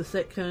 5th of the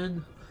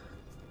 2nd.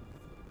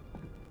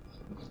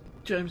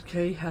 James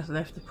Key has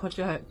left the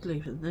project,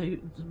 leaving the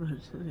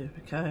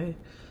okay.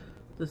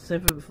 The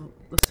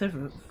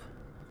 7th.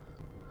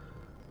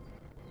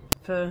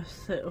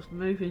 First set of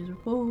moving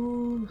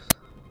walls.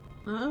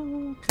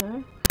 Oh,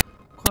 okay.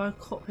 Acquire a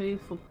copy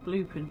for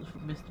blueprints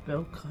from Mr.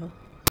 Belker.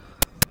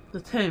 The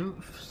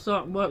 10th,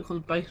 start work on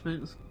the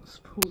basement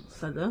support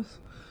cellars.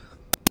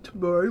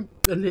 Tomorrow,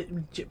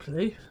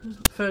 illegitimately.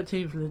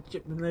 13th,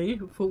 legitimately.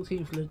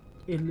 14th,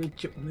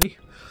 illegitimately.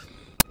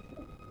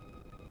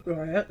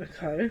 Right,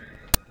 okay.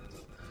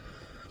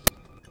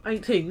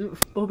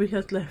 18th, Bobby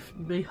has left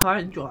me high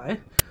and dry.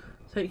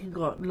 Taking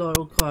got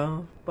loyal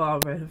bar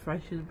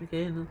reservation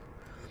begin.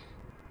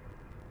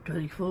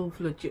 24th,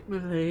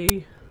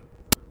 legitimately.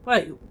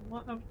 Wait,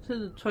 what happened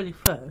to the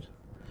 23rd?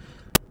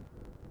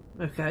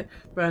 Okay,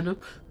 random.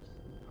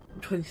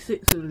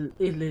 26th,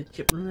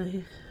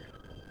 illegitimately.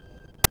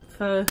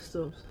 1st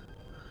of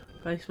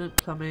basement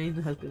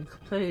plumbing has been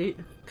complete.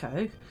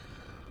 Okay.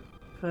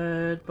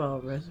 3rd, bar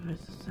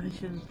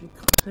reservation has been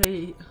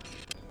complete.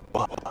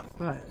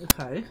 Right,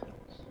 okay.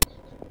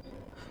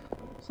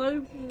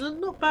 So,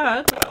 not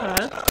bad, not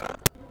bad.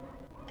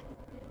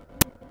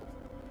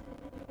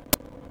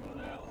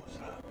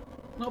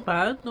 Not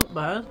bad, not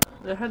bad.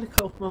 They had a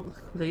couple months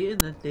complete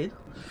and they did.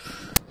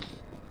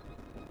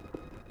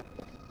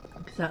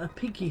 Is that a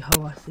piggy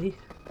hole I see?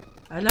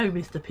 Hello,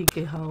 Mr.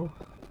 Piggy Hole.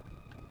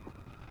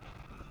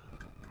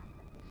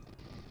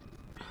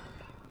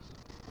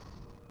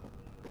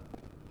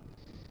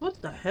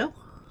 What the hell?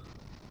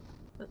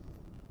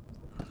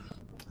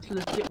 It's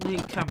legitimately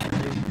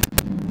camping.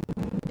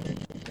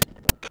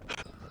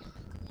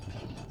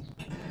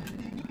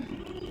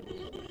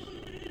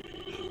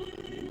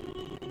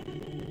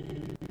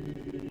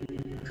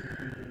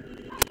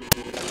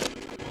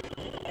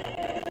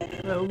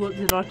 Well, what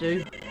did I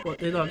do? What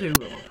did I do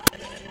wrong?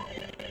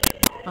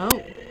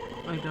 Oh,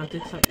 maybe I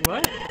did something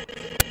right.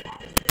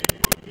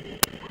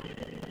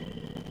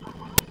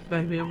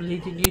 Maybe I'm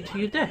leading you to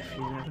your death,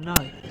 you never know.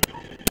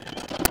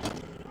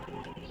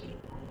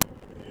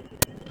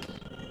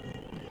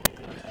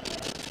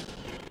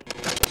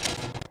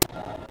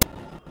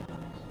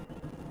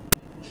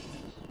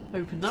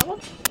 Open that one?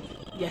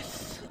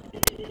 Yes.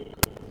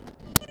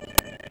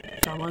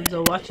 Someone's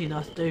watching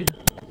us, dude.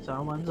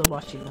 Someone's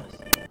watching us.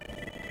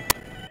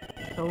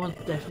 Someone's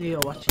definitely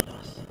watching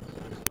us.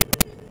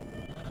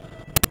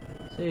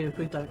 See if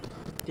we don't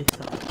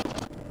decide.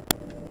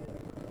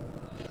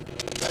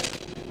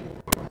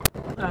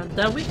 And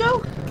there we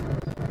go!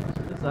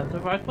 Is that the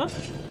right one?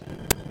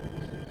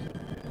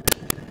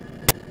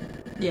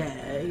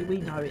 Yeah,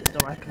 we know it's the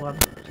right one,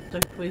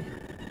 don't we?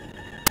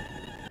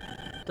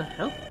 What the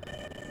hell?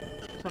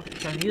 Something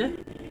shiny there.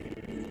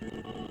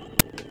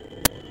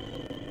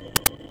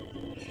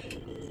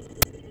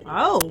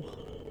 Oh!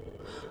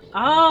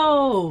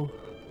 Oh!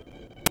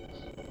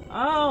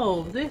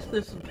 Oh, this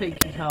is a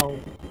peeky hole.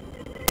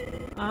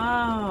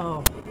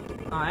 Oh.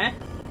 Alright.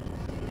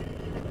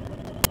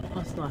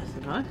 That's nice to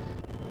know.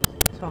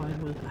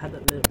 Time we've had a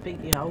little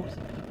peeky holes.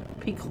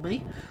 Peek on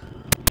me.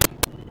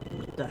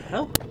 What the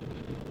hell?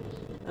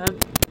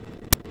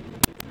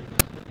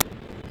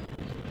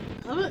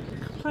 I'm not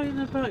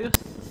complaining about your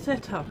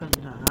setup and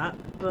that,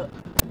 but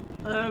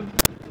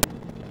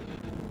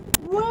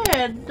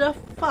where the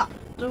fuck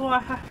do I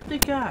have to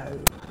go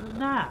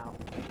now?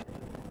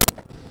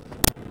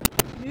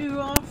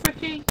 You are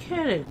freaking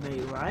kidding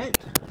me, right?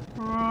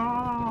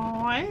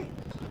 Right?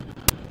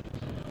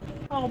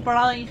 Oh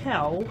bloody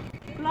hell.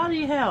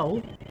 Bloody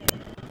hell.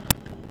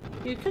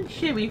 You can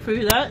shimmy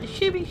through that.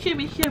 Shimmy,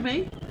 shimmy,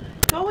 shimmy.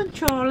 Go on,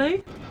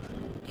 Charlie.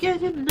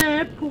 Get in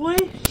there, boy.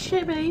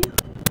 Shimmy.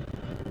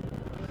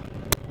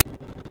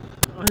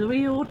 As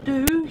we all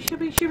do.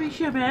 Shimmy, shimmy,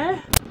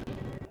 shimmy.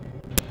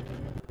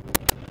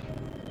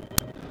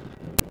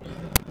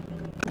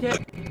 Yeah,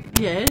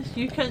 yes,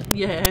 you can.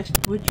 Yes,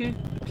 would you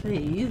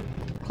please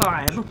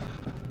climb?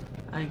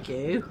 Thank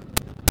you.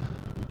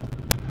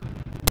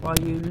 While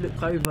you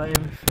look over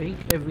everything,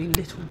 every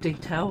little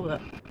detail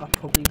that I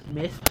probably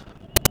missed.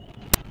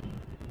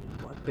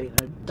 I've been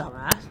a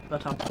dumbass,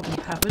 but I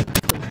probably haven't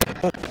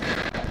because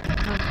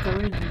I'm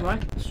going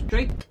right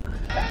straight.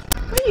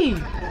 Whee!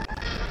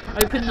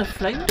 Open the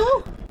flame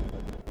door?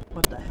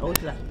 What the hell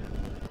is that?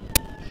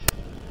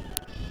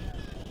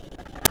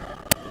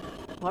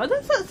 Why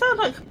does that sound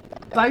like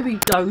Baby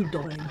Doe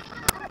dying?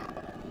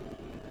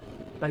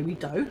 Baby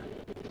Doe?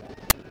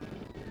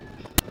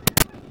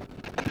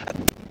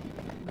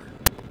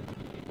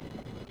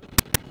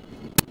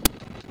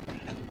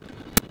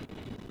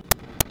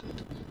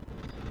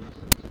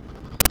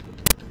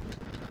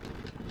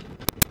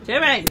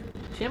 Shimmy!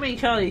 Shimmy,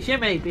 Charlie,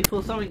 shimmy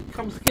before something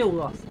comes to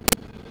kill us.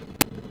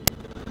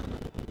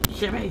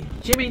 Shimmy!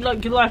 Shimmy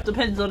like your life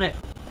depends on it.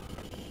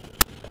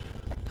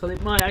 Because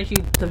it might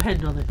actually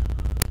depend on it.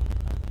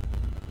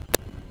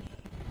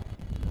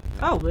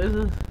 Oh, there's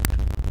a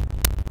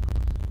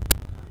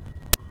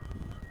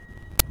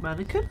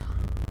mannequin?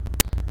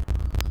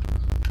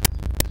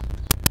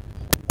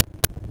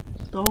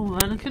 The whole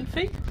mannequin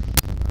thing?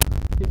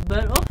 It's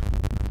burnt off?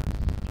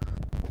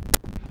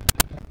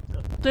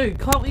 Dude,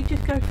 can't we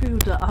just go through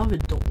the other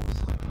doors?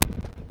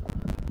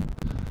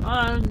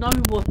 I know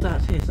what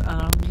that is, and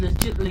I'm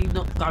legitimately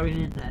not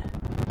going in there.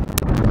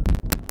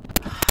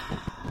 Oh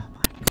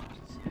my god,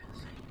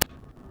 seriously.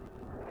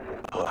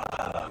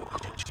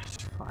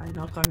 Fine,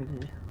 I'll go in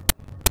there.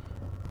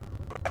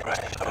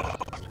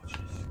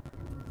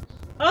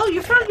 Oh,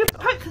 you found your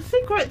pack of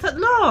cigarettes at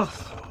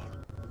last!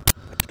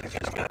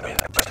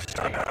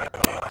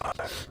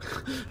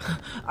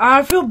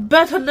 I feel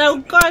better now,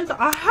 guys.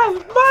 I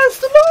have my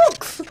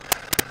smokes!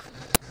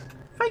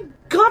 Thank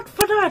God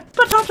for that,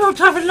 but I don't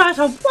have a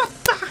lighter. What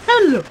the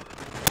hell?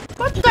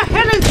 What the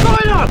hell is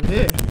going on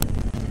here?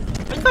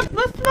 I got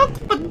my smokes,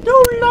 but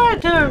no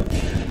lighter.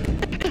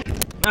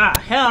 Ah,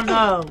 hell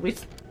no.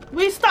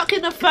 We're stuck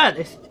in the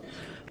furnace.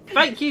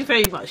 Thank you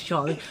very much,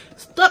 Charlie.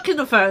 Stuck in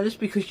the furnace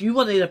because you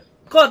wanted a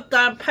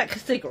goddamn pack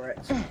of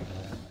cigarettes.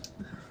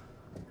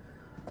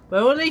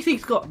 Well, at least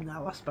he's got them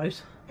now, I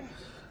suppose.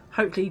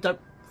 Hopefully you don't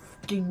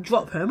fucking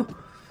drop him.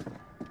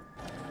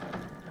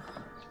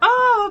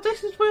 Oh,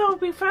 this is where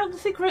we found the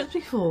cigarettes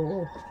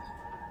before.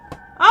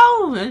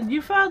 Oh, and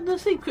you found the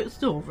secret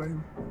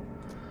storeroom.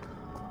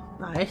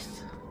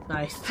 Nice,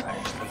 nice. I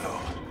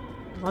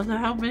wonder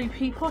how many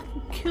people I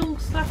can kill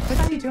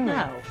 /save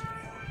now.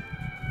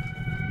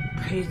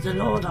 Praise the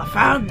Lord, I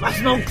found my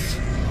smokes.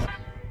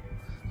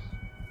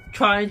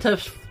 Trying to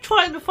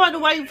find a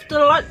way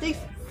to light these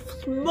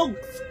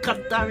smokes.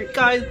 God damn it,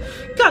 guys.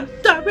 God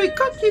damn it,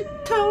 can't you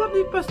tell I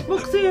need my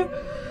smokes here?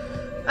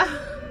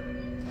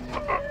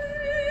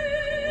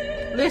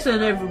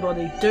 Listen,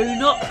 everybody, do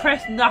not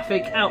press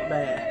nothing out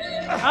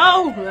there.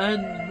 Oh,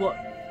 and what?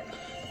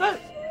 No.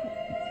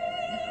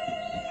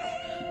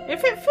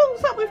 If it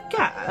fills up with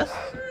gas,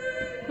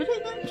 would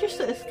it then just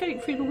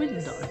escape through the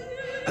window?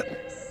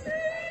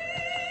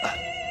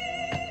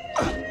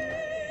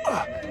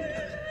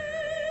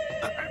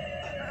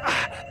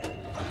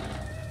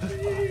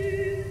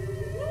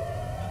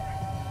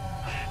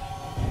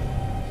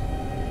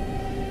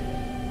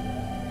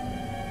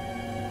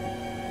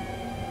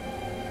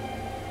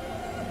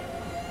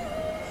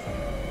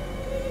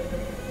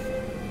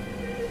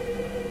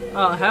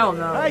 Oh, hell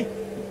no. Hey!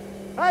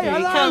 Hey, Here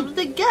hello! comes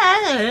the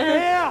gas!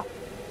 Here!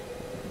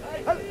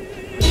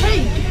 Hey,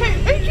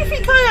 who do you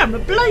think I am? A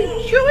bloody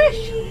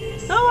Jewish?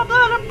 No, I'm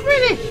not, I'm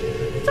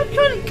British! Stop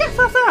trying to guess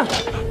us out!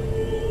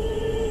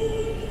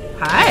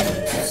 Hi!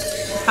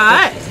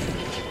 Hi!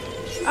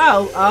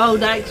 Oh,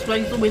 that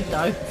explains the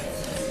window.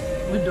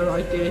 Window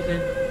idea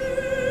then.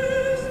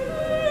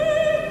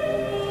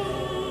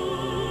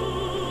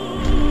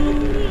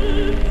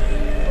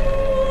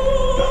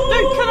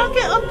 Dude, can I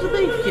get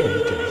underneath you?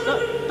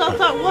 Does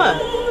that work?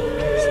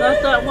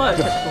 Does that work?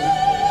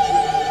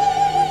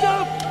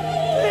 Stop!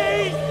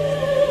 Please!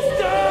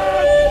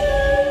 Stop!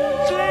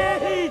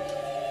 Please!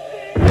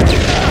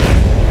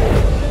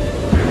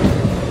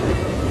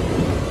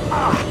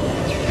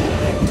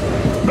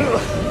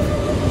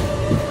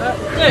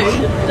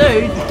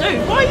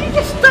 Dude, why are you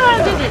just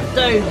standing it,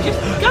 dude? Just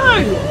go!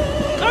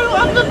 Go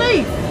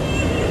underneath!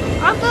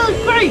 Under the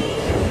grate!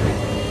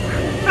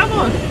 Come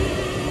on!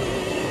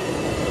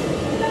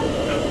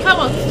 Come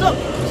on,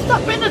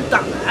 stop being a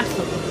dumbass,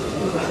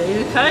 everybody,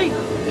 okay?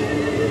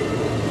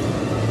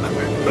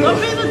 Stop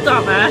being a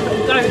dumbass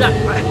and go that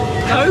way.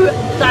 Go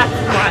that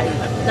way.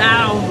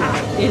 Down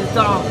is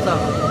the answer.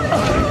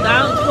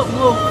 Down's got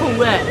more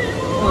cool air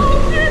on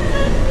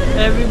it.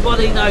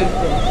 Everybody knows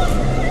this.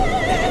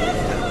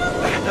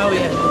 Oh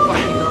yeah,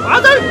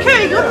 I don't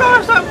care, you're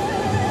not some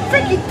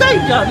freaking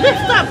danger.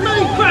 Lift that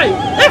bloody crate.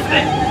 Lift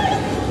it.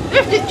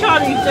 Lift it,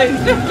 Chinese dude.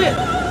 Lift it.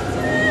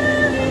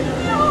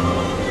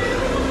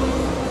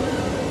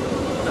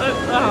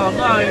 Oh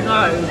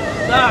no.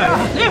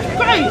 Lift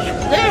crate.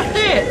 Lift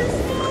it.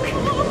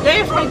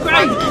 Lift the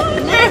crate.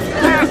 Lift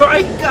the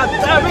crate. God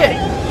damn it.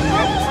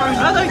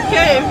 I don't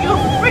care if your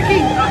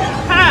freaking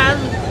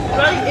hand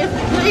is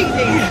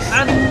bleeding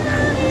and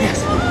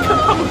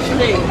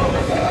compulsing.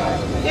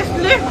 Just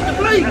lift the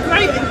bloody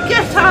crate and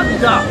get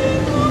under.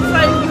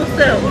 Save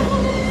yourself.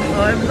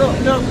 I'm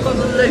not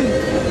gonna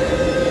lose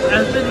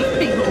as many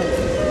people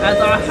as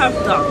I have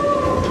done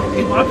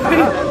in my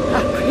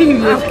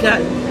previous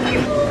game.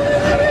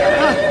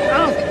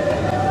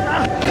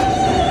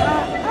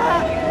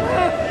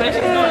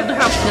 Especially not in the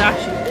house that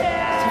actually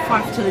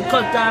survived to the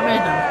goddamn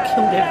end and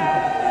killed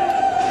everybody.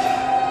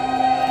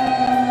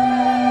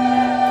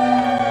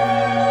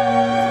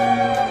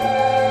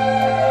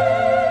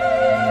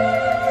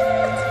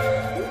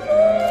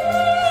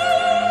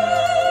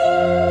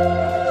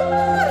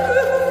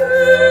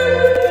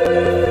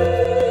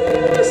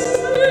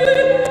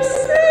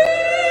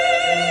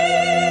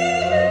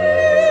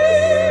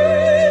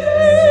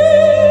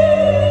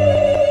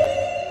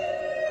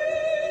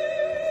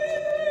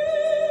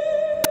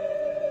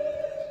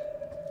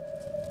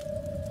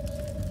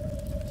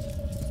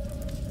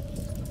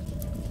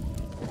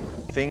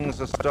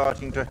 Things are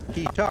starting to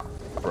heat up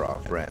for our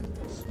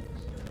friends.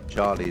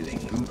 Charlie's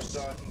goose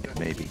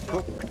may be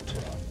cooked.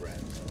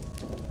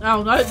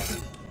 Oh no.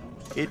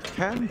 It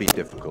can be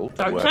difficult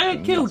Don't say I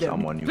working killed with him.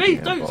 someone you Please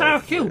get don't say I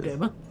involved killed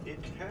with. him.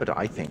 But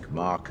I think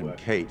Mark and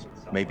Kate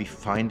may be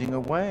finding a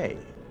way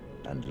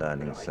and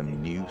learning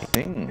some new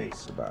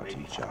things about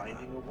each other.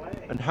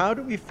 And how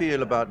do we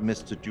feel about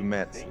Mr.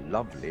 Dumet's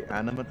lovely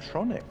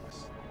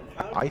animatronics?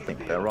 I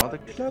think they're rather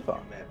clever.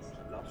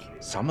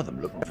 Some of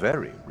them look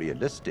very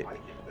realistic.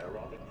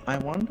 I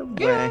wonder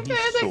where he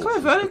they're sources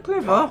clever, the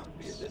clever.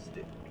 parts.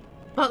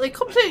 But they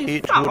completely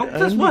It fucked would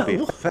as only well.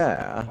 be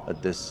fair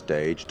at this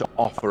stage to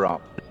offer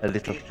up a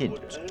little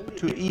hint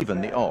to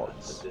even the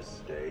odds.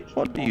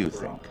 What do you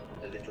think?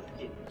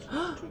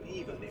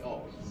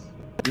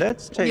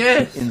 Let's take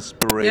Yes. some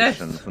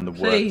inspiration Yes. from the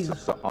Please. works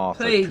of Sir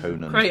Arthur Please.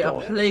 Conan Creator,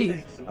 Doyle.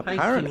 please. Thank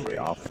Apparently, you.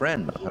 our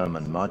friend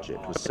Herman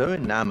Mudgett was so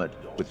enamored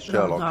with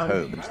Sherlock no.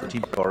 Holmes that he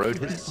borrowed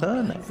his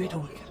surname.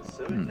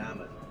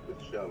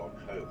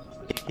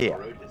 Here.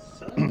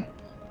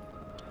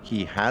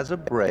 He has a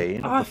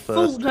brain I of the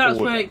first thought that's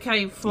order. where it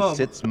came He from.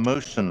 sits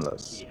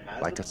motionless,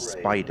 like a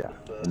spider,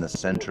 in the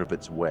center of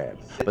its web.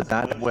 But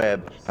that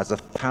web has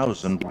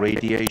 1,000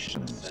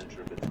 radiations,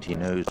 and he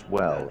knows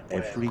well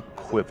every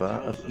quiver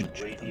of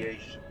each of them.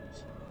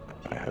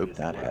 I hope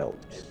that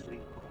helps.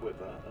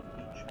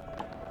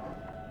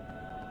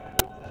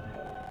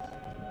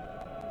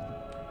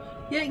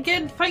 Yeah,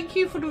 again, thank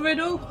you for the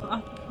riddle.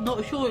 I'm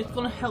not sure it's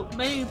going to help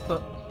me,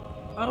 but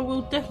I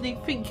will definitely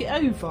think it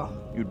over.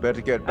 You'd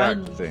better get back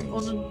And to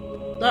things.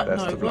 on that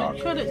Best note, of luck.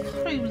 Sherlock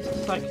Holmes is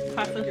a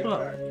psychopath as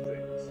well.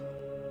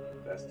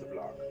 Best of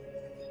luck.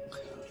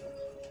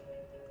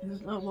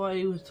 Isn't that why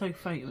he was so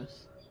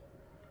famous?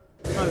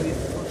 No, he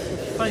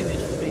was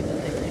famous for being a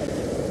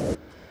detective.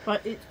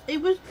 But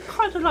it was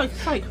kind of like a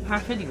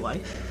psychopath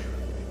anyway.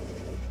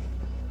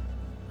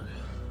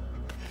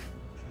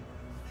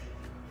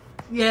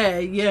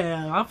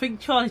 Yeah, I think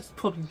Charlie's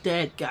probably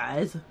dead,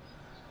 guys.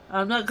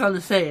 I'm not going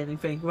to say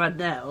anything right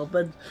now,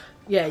 but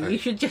yeah, you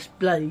should just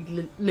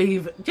bloody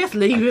leave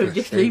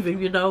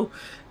him, you know.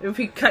 If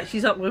he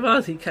catches up with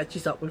us, he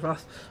catches up with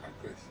us.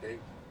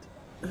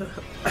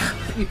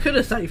 You could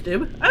have saved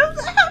him. How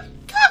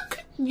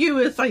could you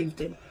have saved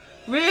him?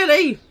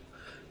 Really?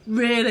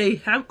 Really?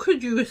 How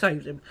could you have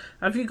saved him?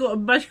 Have you got a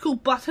magical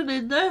button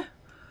in there?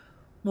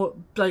 What,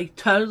 they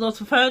turn off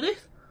the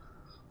furnace?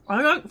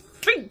 I don't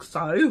think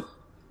so.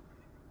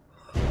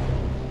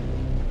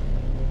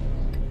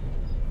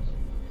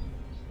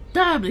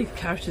 Damn, these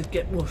characters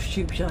get more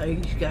stupid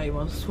each game,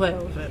 I swear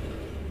of it.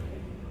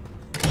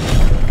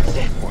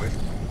 What?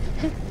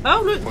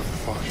 Oh look! What the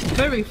fuck?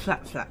 Very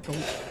flat.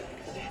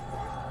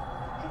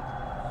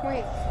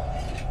 Wait,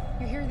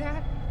 you hear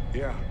that?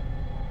 Yeah.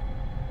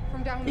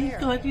 From down He's there.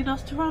 guiding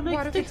us to our What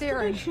next if it's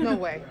Aaron? destination. No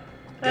way.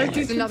 As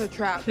you It's can another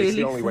trap. clearly It's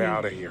the only way see.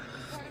 out of here.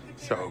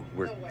 So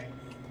we're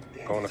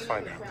going to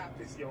find out.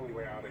 It's the only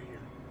way out of here.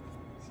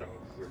 So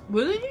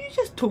we're Were you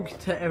just talking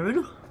to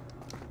Erin?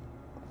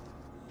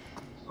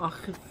 I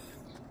could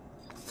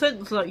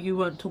sense like you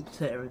weren't talking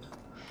to Erin.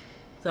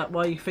 Is that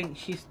why you think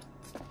she's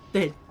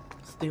dead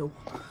still?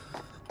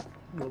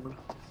 Woman.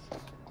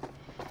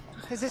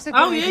 Is this a good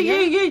Oh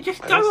idea? yeah,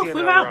 just I go don't see off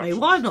another without me.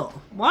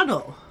 option. Why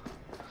not?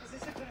 Is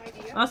this a good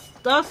idea?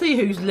 I see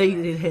who's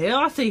leading here.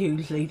 I see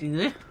who's leading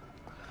here.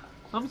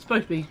 I'm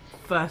supposed to be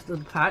first in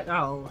the pack.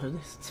 Oh,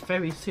 this is a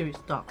very serious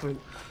dark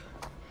room.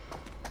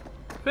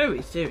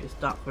 Very serious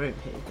dark room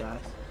here,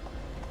 guys.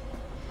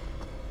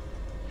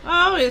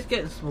 Oh, it's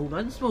getting smaller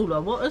and smaller.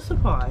 What a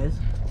surprise.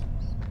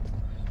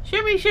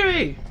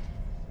 Shimmy!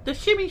 The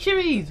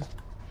shimmies!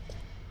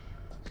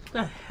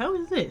 The hell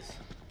is this?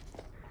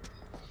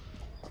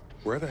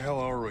 Where the hell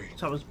are we?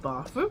 Someone's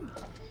bathroom?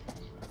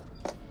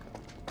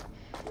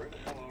 Where the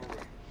hell are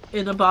we?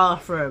 In a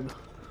bathroom.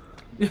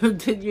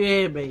 Did you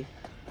hear me?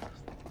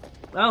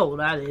 Oh,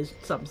 that is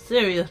some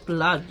serious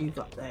blood you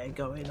got there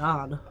going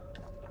on.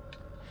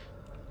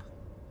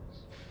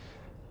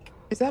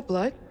 Is that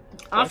blood?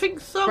 I think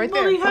somebody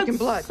there, had fucking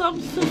blood.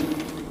 some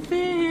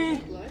severe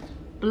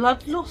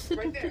blood loss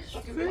in this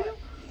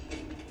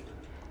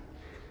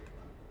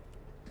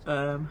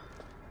room.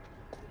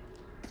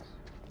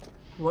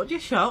 What'd you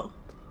shout?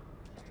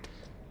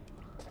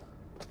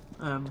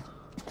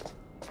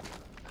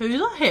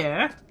 Who's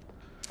here?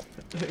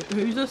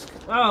 Who's this?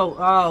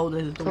 Oh,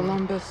 there's a door.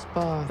 Columbus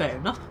Bar. Fair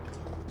enough.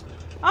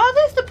 Oh,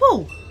 there's the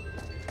pool.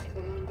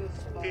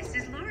 This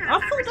is Laura. I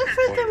thought they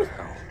said they were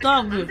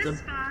done with The the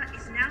spa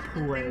is now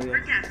pool open for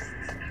area. guests.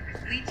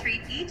 We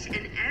treat each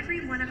and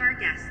every one of our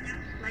guests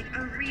like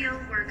a real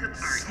work of art.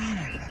 Son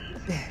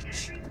of a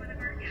bitch.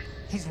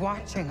 He's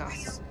watching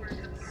us.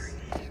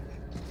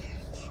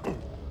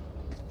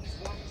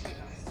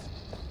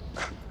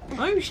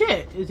 Oh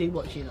shit, is he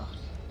watching us?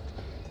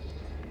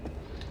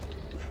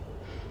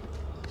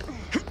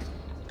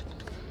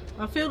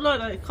 I feel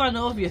like it's kind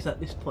of obvious at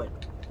this point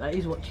that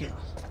he's watching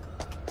us.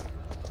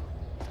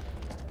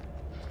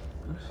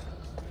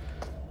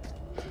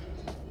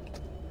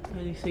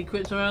 Any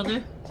secrets around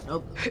here?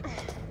 Nope.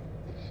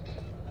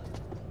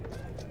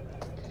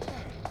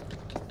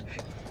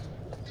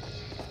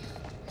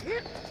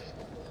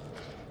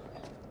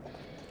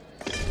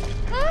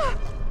 Ah!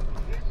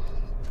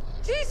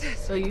 Jesus!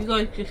 So you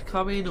guys just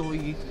come in, or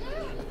you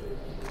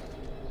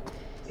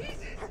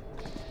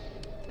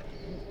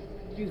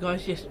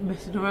guys just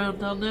messing around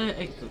down there?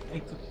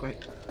 Excellent, great.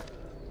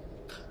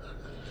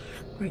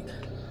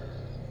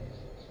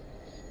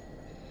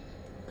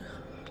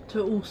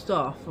 To all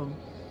staff from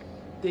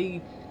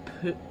the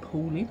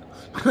pooling,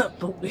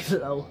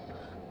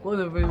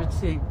 boiler room and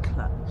ceiling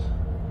collapse.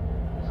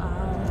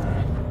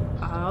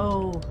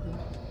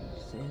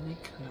 Ceiling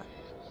collapse.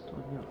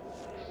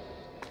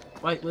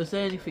 Wait, was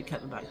there anything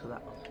at the back of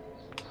that?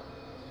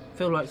 I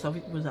feel like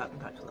something was at the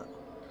back of that.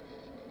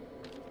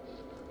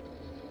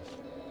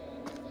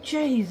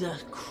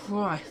 Jesus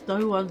Christ,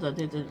 no wonder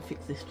they didn't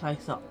fix this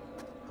place up.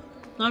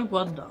 No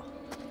wonder.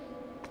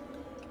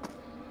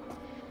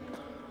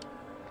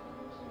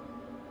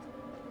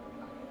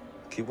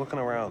 Keep looking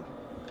around.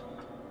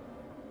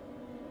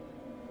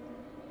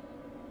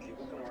 Keep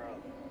looking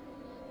around.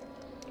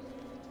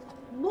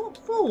 What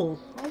for?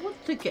 I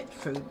want to get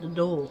through the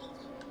door.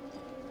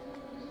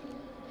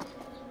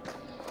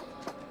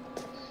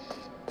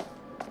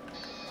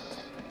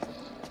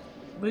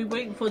 We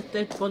waiting for a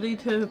dead body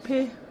to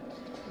appear?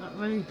 Not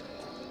really.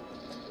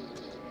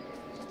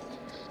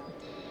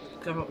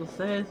 Go up the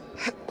stairs?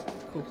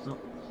 Of course not.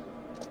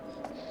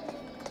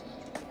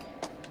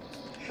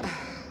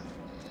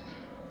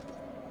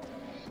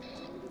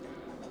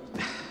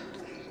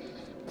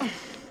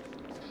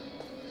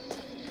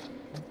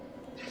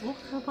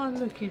 I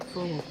looking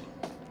for?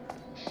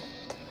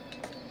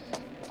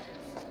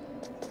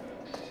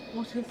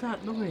 What is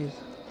that noise?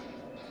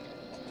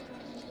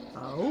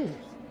 Oh.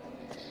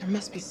 There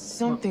must be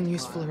something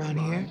useful around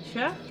here.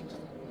 Shaft?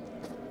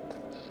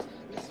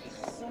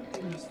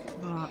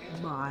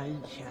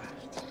 Mine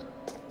shaft.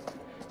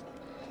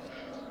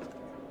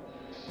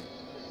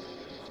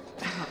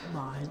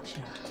 Mine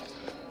shaft.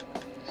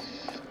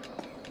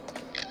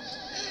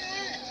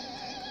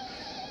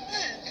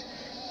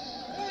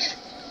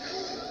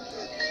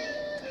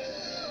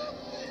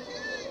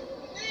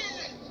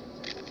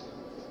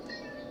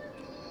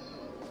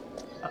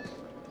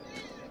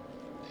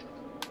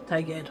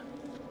 Take it.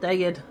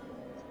 Take it.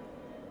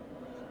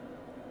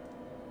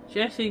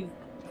 Jesse.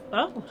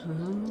 Oh,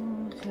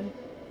 okay.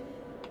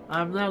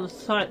 I'm now the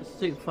site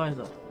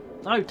supervisor.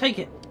 No, take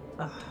it.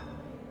 That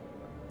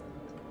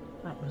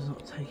was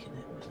not taking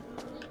it, was it?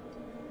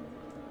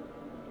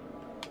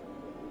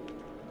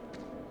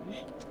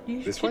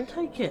 You This should way?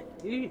 take it.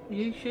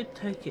 You should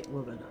take it,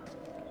 woman.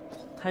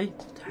 Take.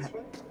 Okay.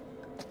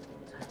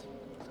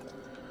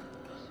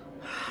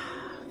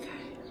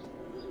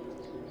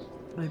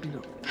 Maybe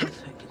not. I'll take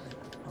it then.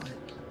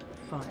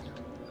 Fine.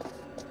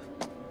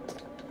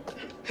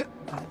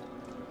 Fine.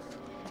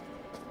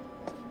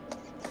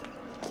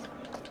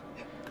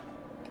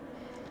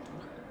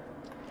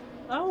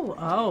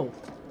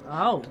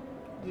 Oh.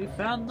 You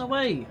found the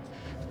way.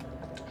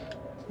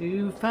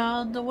 You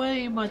found the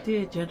way, my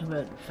dear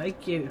gentleman.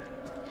 Thank you.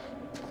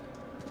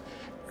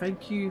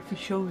 Thank you for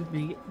showing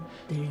me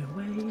the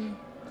way.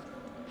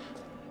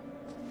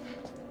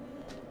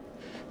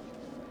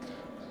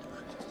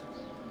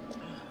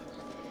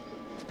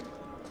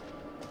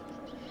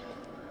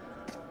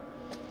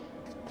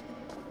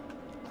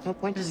 No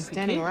point just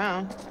standing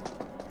around.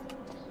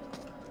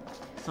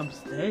 Some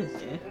stairs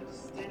here.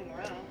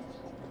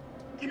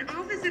 Can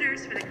all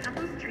visitors for the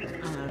couple's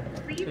treatment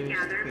please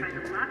gather by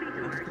the lobby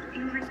doors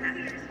in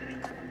reception?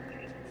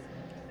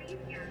 Please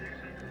gather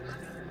by the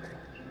lobby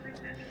doors in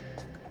reception.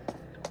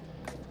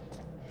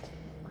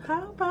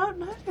 How about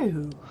no?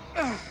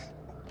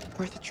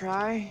 Worth a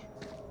try.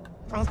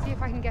 I'll see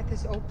if I can get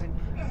this open.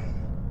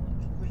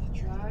 Worth a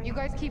try. You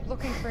guys keep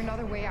looking for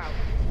another way out.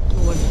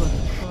 Always worth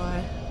a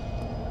try.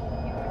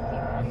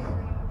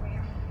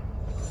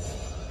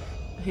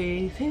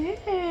 He's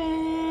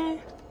here.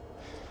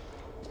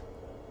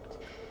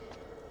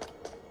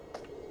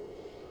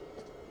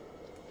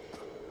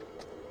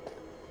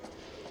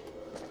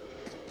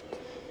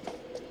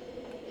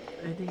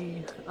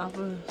 Any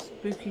other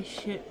spooky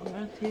shit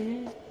around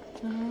here?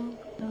 No.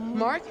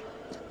 Mark,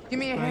 give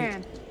me a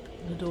hand.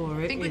 The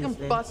door. I think we can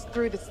bust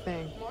through this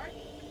thing. Mark,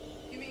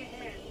 give me a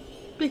hand.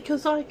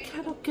 Because I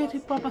cannot get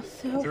it by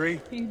myself.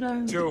 3, you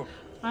know, 2,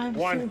 I'm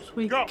 1, so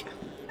weak. go.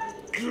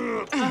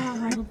 Oh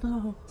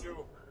no.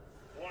 2,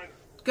 1,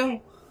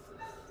 go.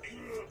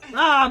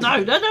 Ah,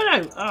 no.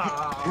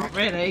 Oh,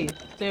 really?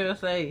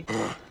 Seriously?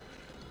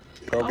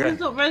 Okay. I was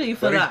not ready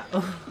for that.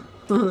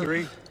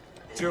 3,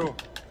 2,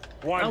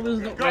 1. I was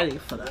not ready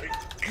for that.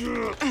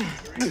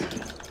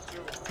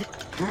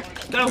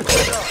 Go.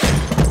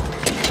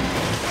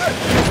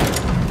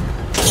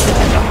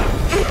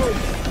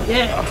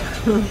 Yeah.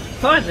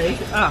 Finally.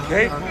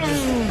 Kate?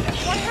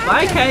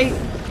 Bye, Kate.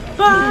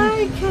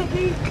 Bye,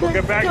 Kate. We'll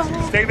get back.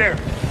 Stay there.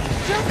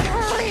 Just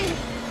hurry.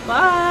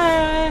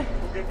 Bye.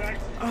 We'll get back.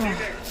 Stay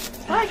there.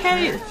 Bye,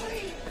 Kate.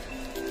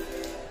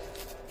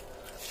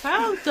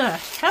 How the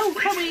hell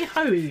can we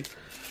hurry,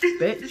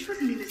 bitch? This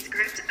wasn't in the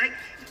script.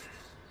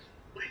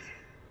 What?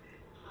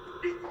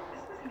 This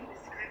wasn't in the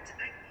script.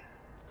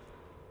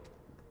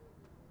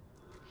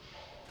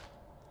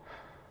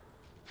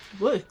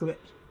 What is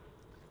script?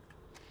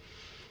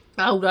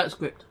 Oh, that's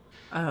script.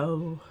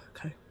 Oh,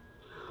 okay.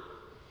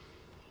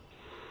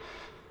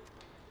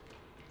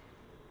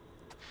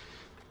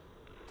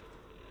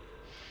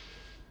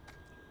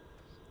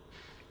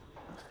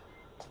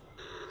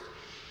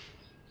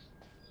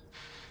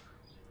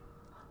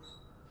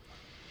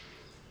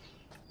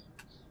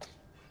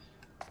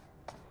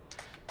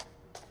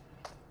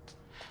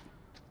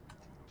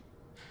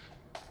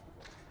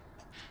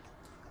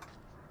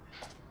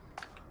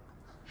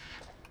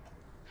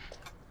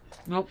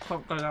 Nope,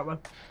 can't go that way.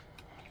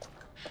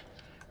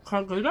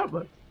 Can't go that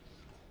way.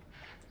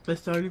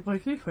 That's the only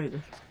place you find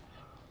this.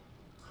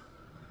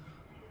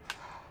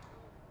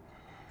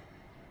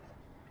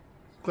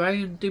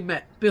 Graham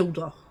DeMet,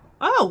 builder.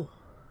 Oh!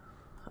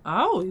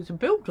 Oh, he's a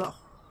builder.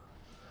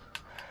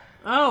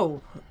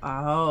 Oh.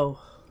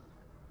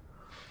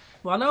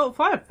 1 out of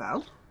 5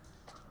 found.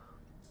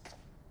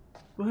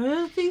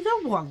 Where's these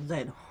other ones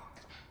then?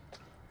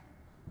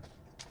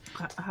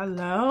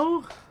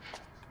 Hello?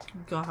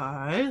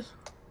 Guys.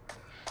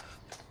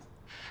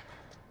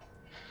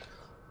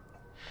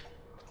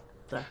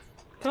 The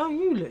fuck are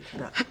you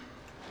looking at?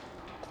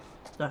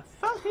 The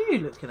fuck are you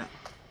looking at?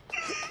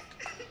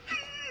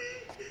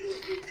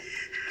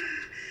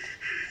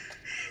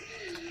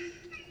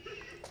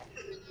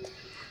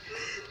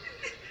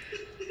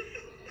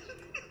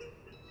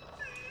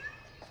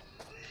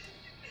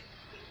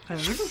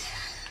 Aaron?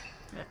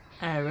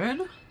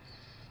 Aaron?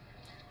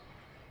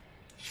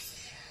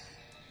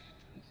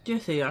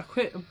 Jesse, I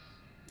quit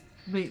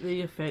immediately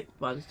effect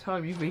by the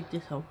time you read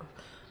this whole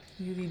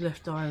newly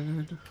left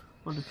island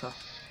on the car.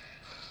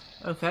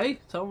 Okay,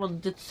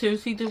 someone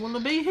seriously didn't want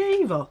to be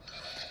here either.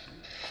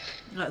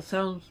 That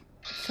sounds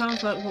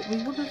like what we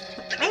want to.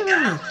 Let me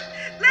go!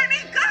 Let me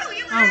go!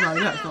 You oh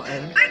no, that's not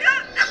Erin. I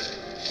don't know!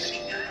 Let me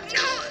go!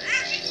 No,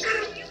 let me go!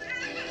 You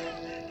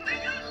asshole! I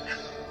don't know!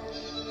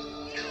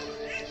 No,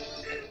 let me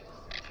go!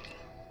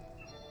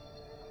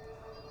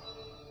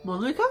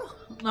 Monica?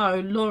 No,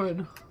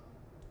 Lauren.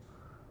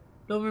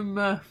 Lauren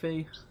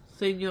Murphy,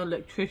 senior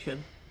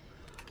electrician.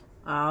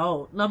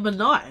 Oh, number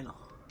 9.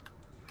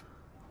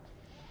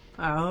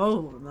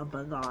 Oh,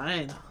 number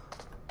 9.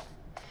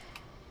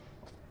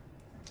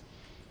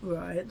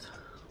 Right.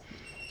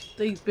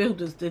 These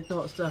builders did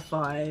not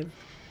survive.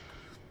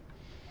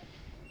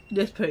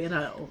 Just putting it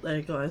out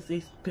there, guys.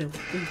 These builders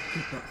did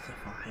not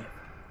survive.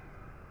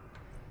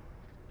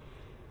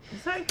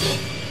 Is that a crow?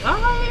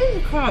 Oh, it is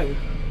a crow.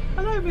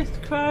 Hello,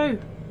 Mr. Crow.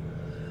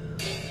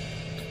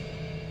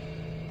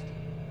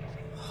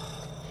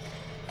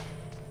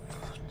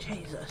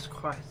 Jesus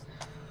Christ.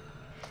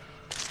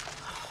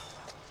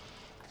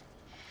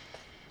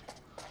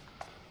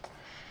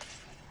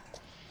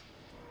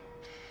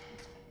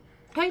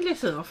 Hey,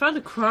 listen, I found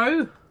a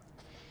crow.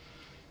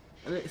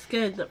 And it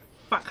scared the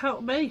fuck out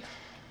of me.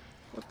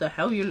 What the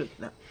hell are you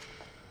looking at?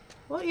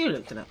 What are you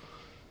looking at?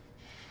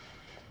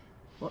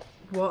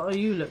 What are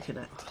you looking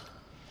at?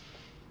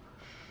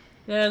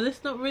 Yeah, this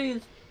is not really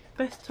the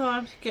best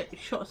time to get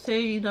shots here,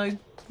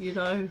 you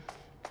know.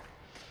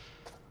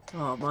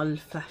 Oh, my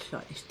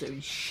flashlight is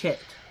doing shit.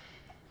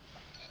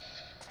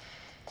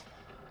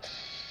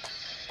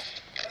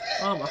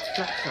 Oh, my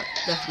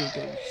flashlight's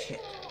definitely doing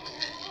shit.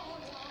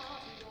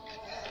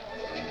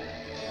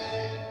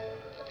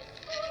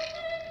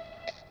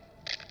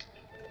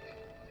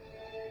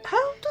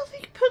 How does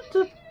he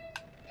put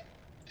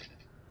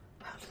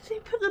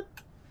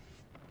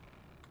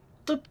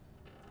the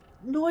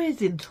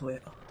noise into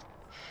it?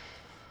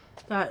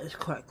 That is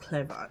quite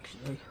clever,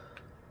 actually.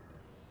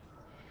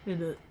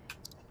 In a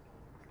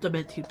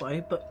demented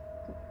way,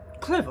 but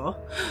clever.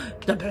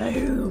 The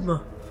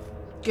bloom.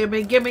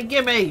 Gimme, gimme,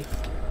 gimme.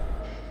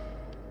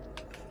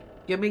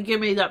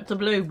 Gimme that the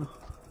bloom.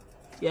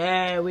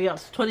 Yeah, we up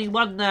to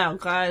 21 now,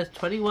 guys.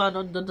 21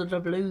 under the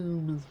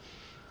blooms.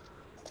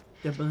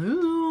 The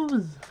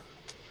blooms.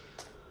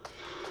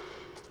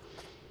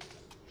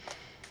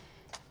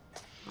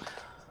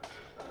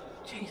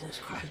 Jesus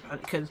Christ, man,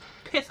 it can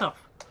piss off.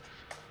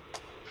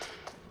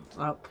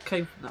 Oh,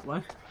 came from that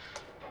way.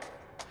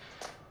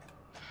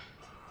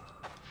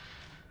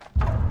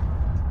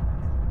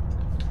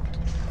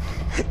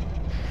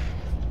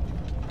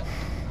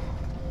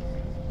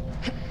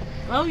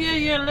 Oh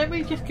yeah, let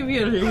me just give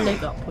you a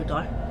leg up, would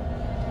I?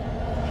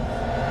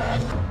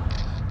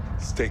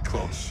 Stay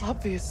close.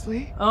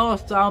 Obviously. Oh,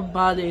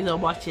 somebody's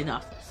watching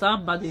us.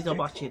 Somebody's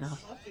watching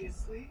us.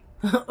 Obviously.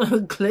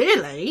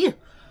 Clearly.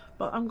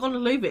 But I'm going to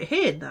leave it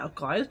here now,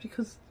 guys,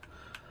 because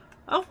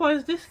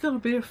otherwise this is going to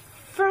be a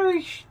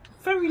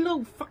very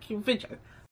long fucking video.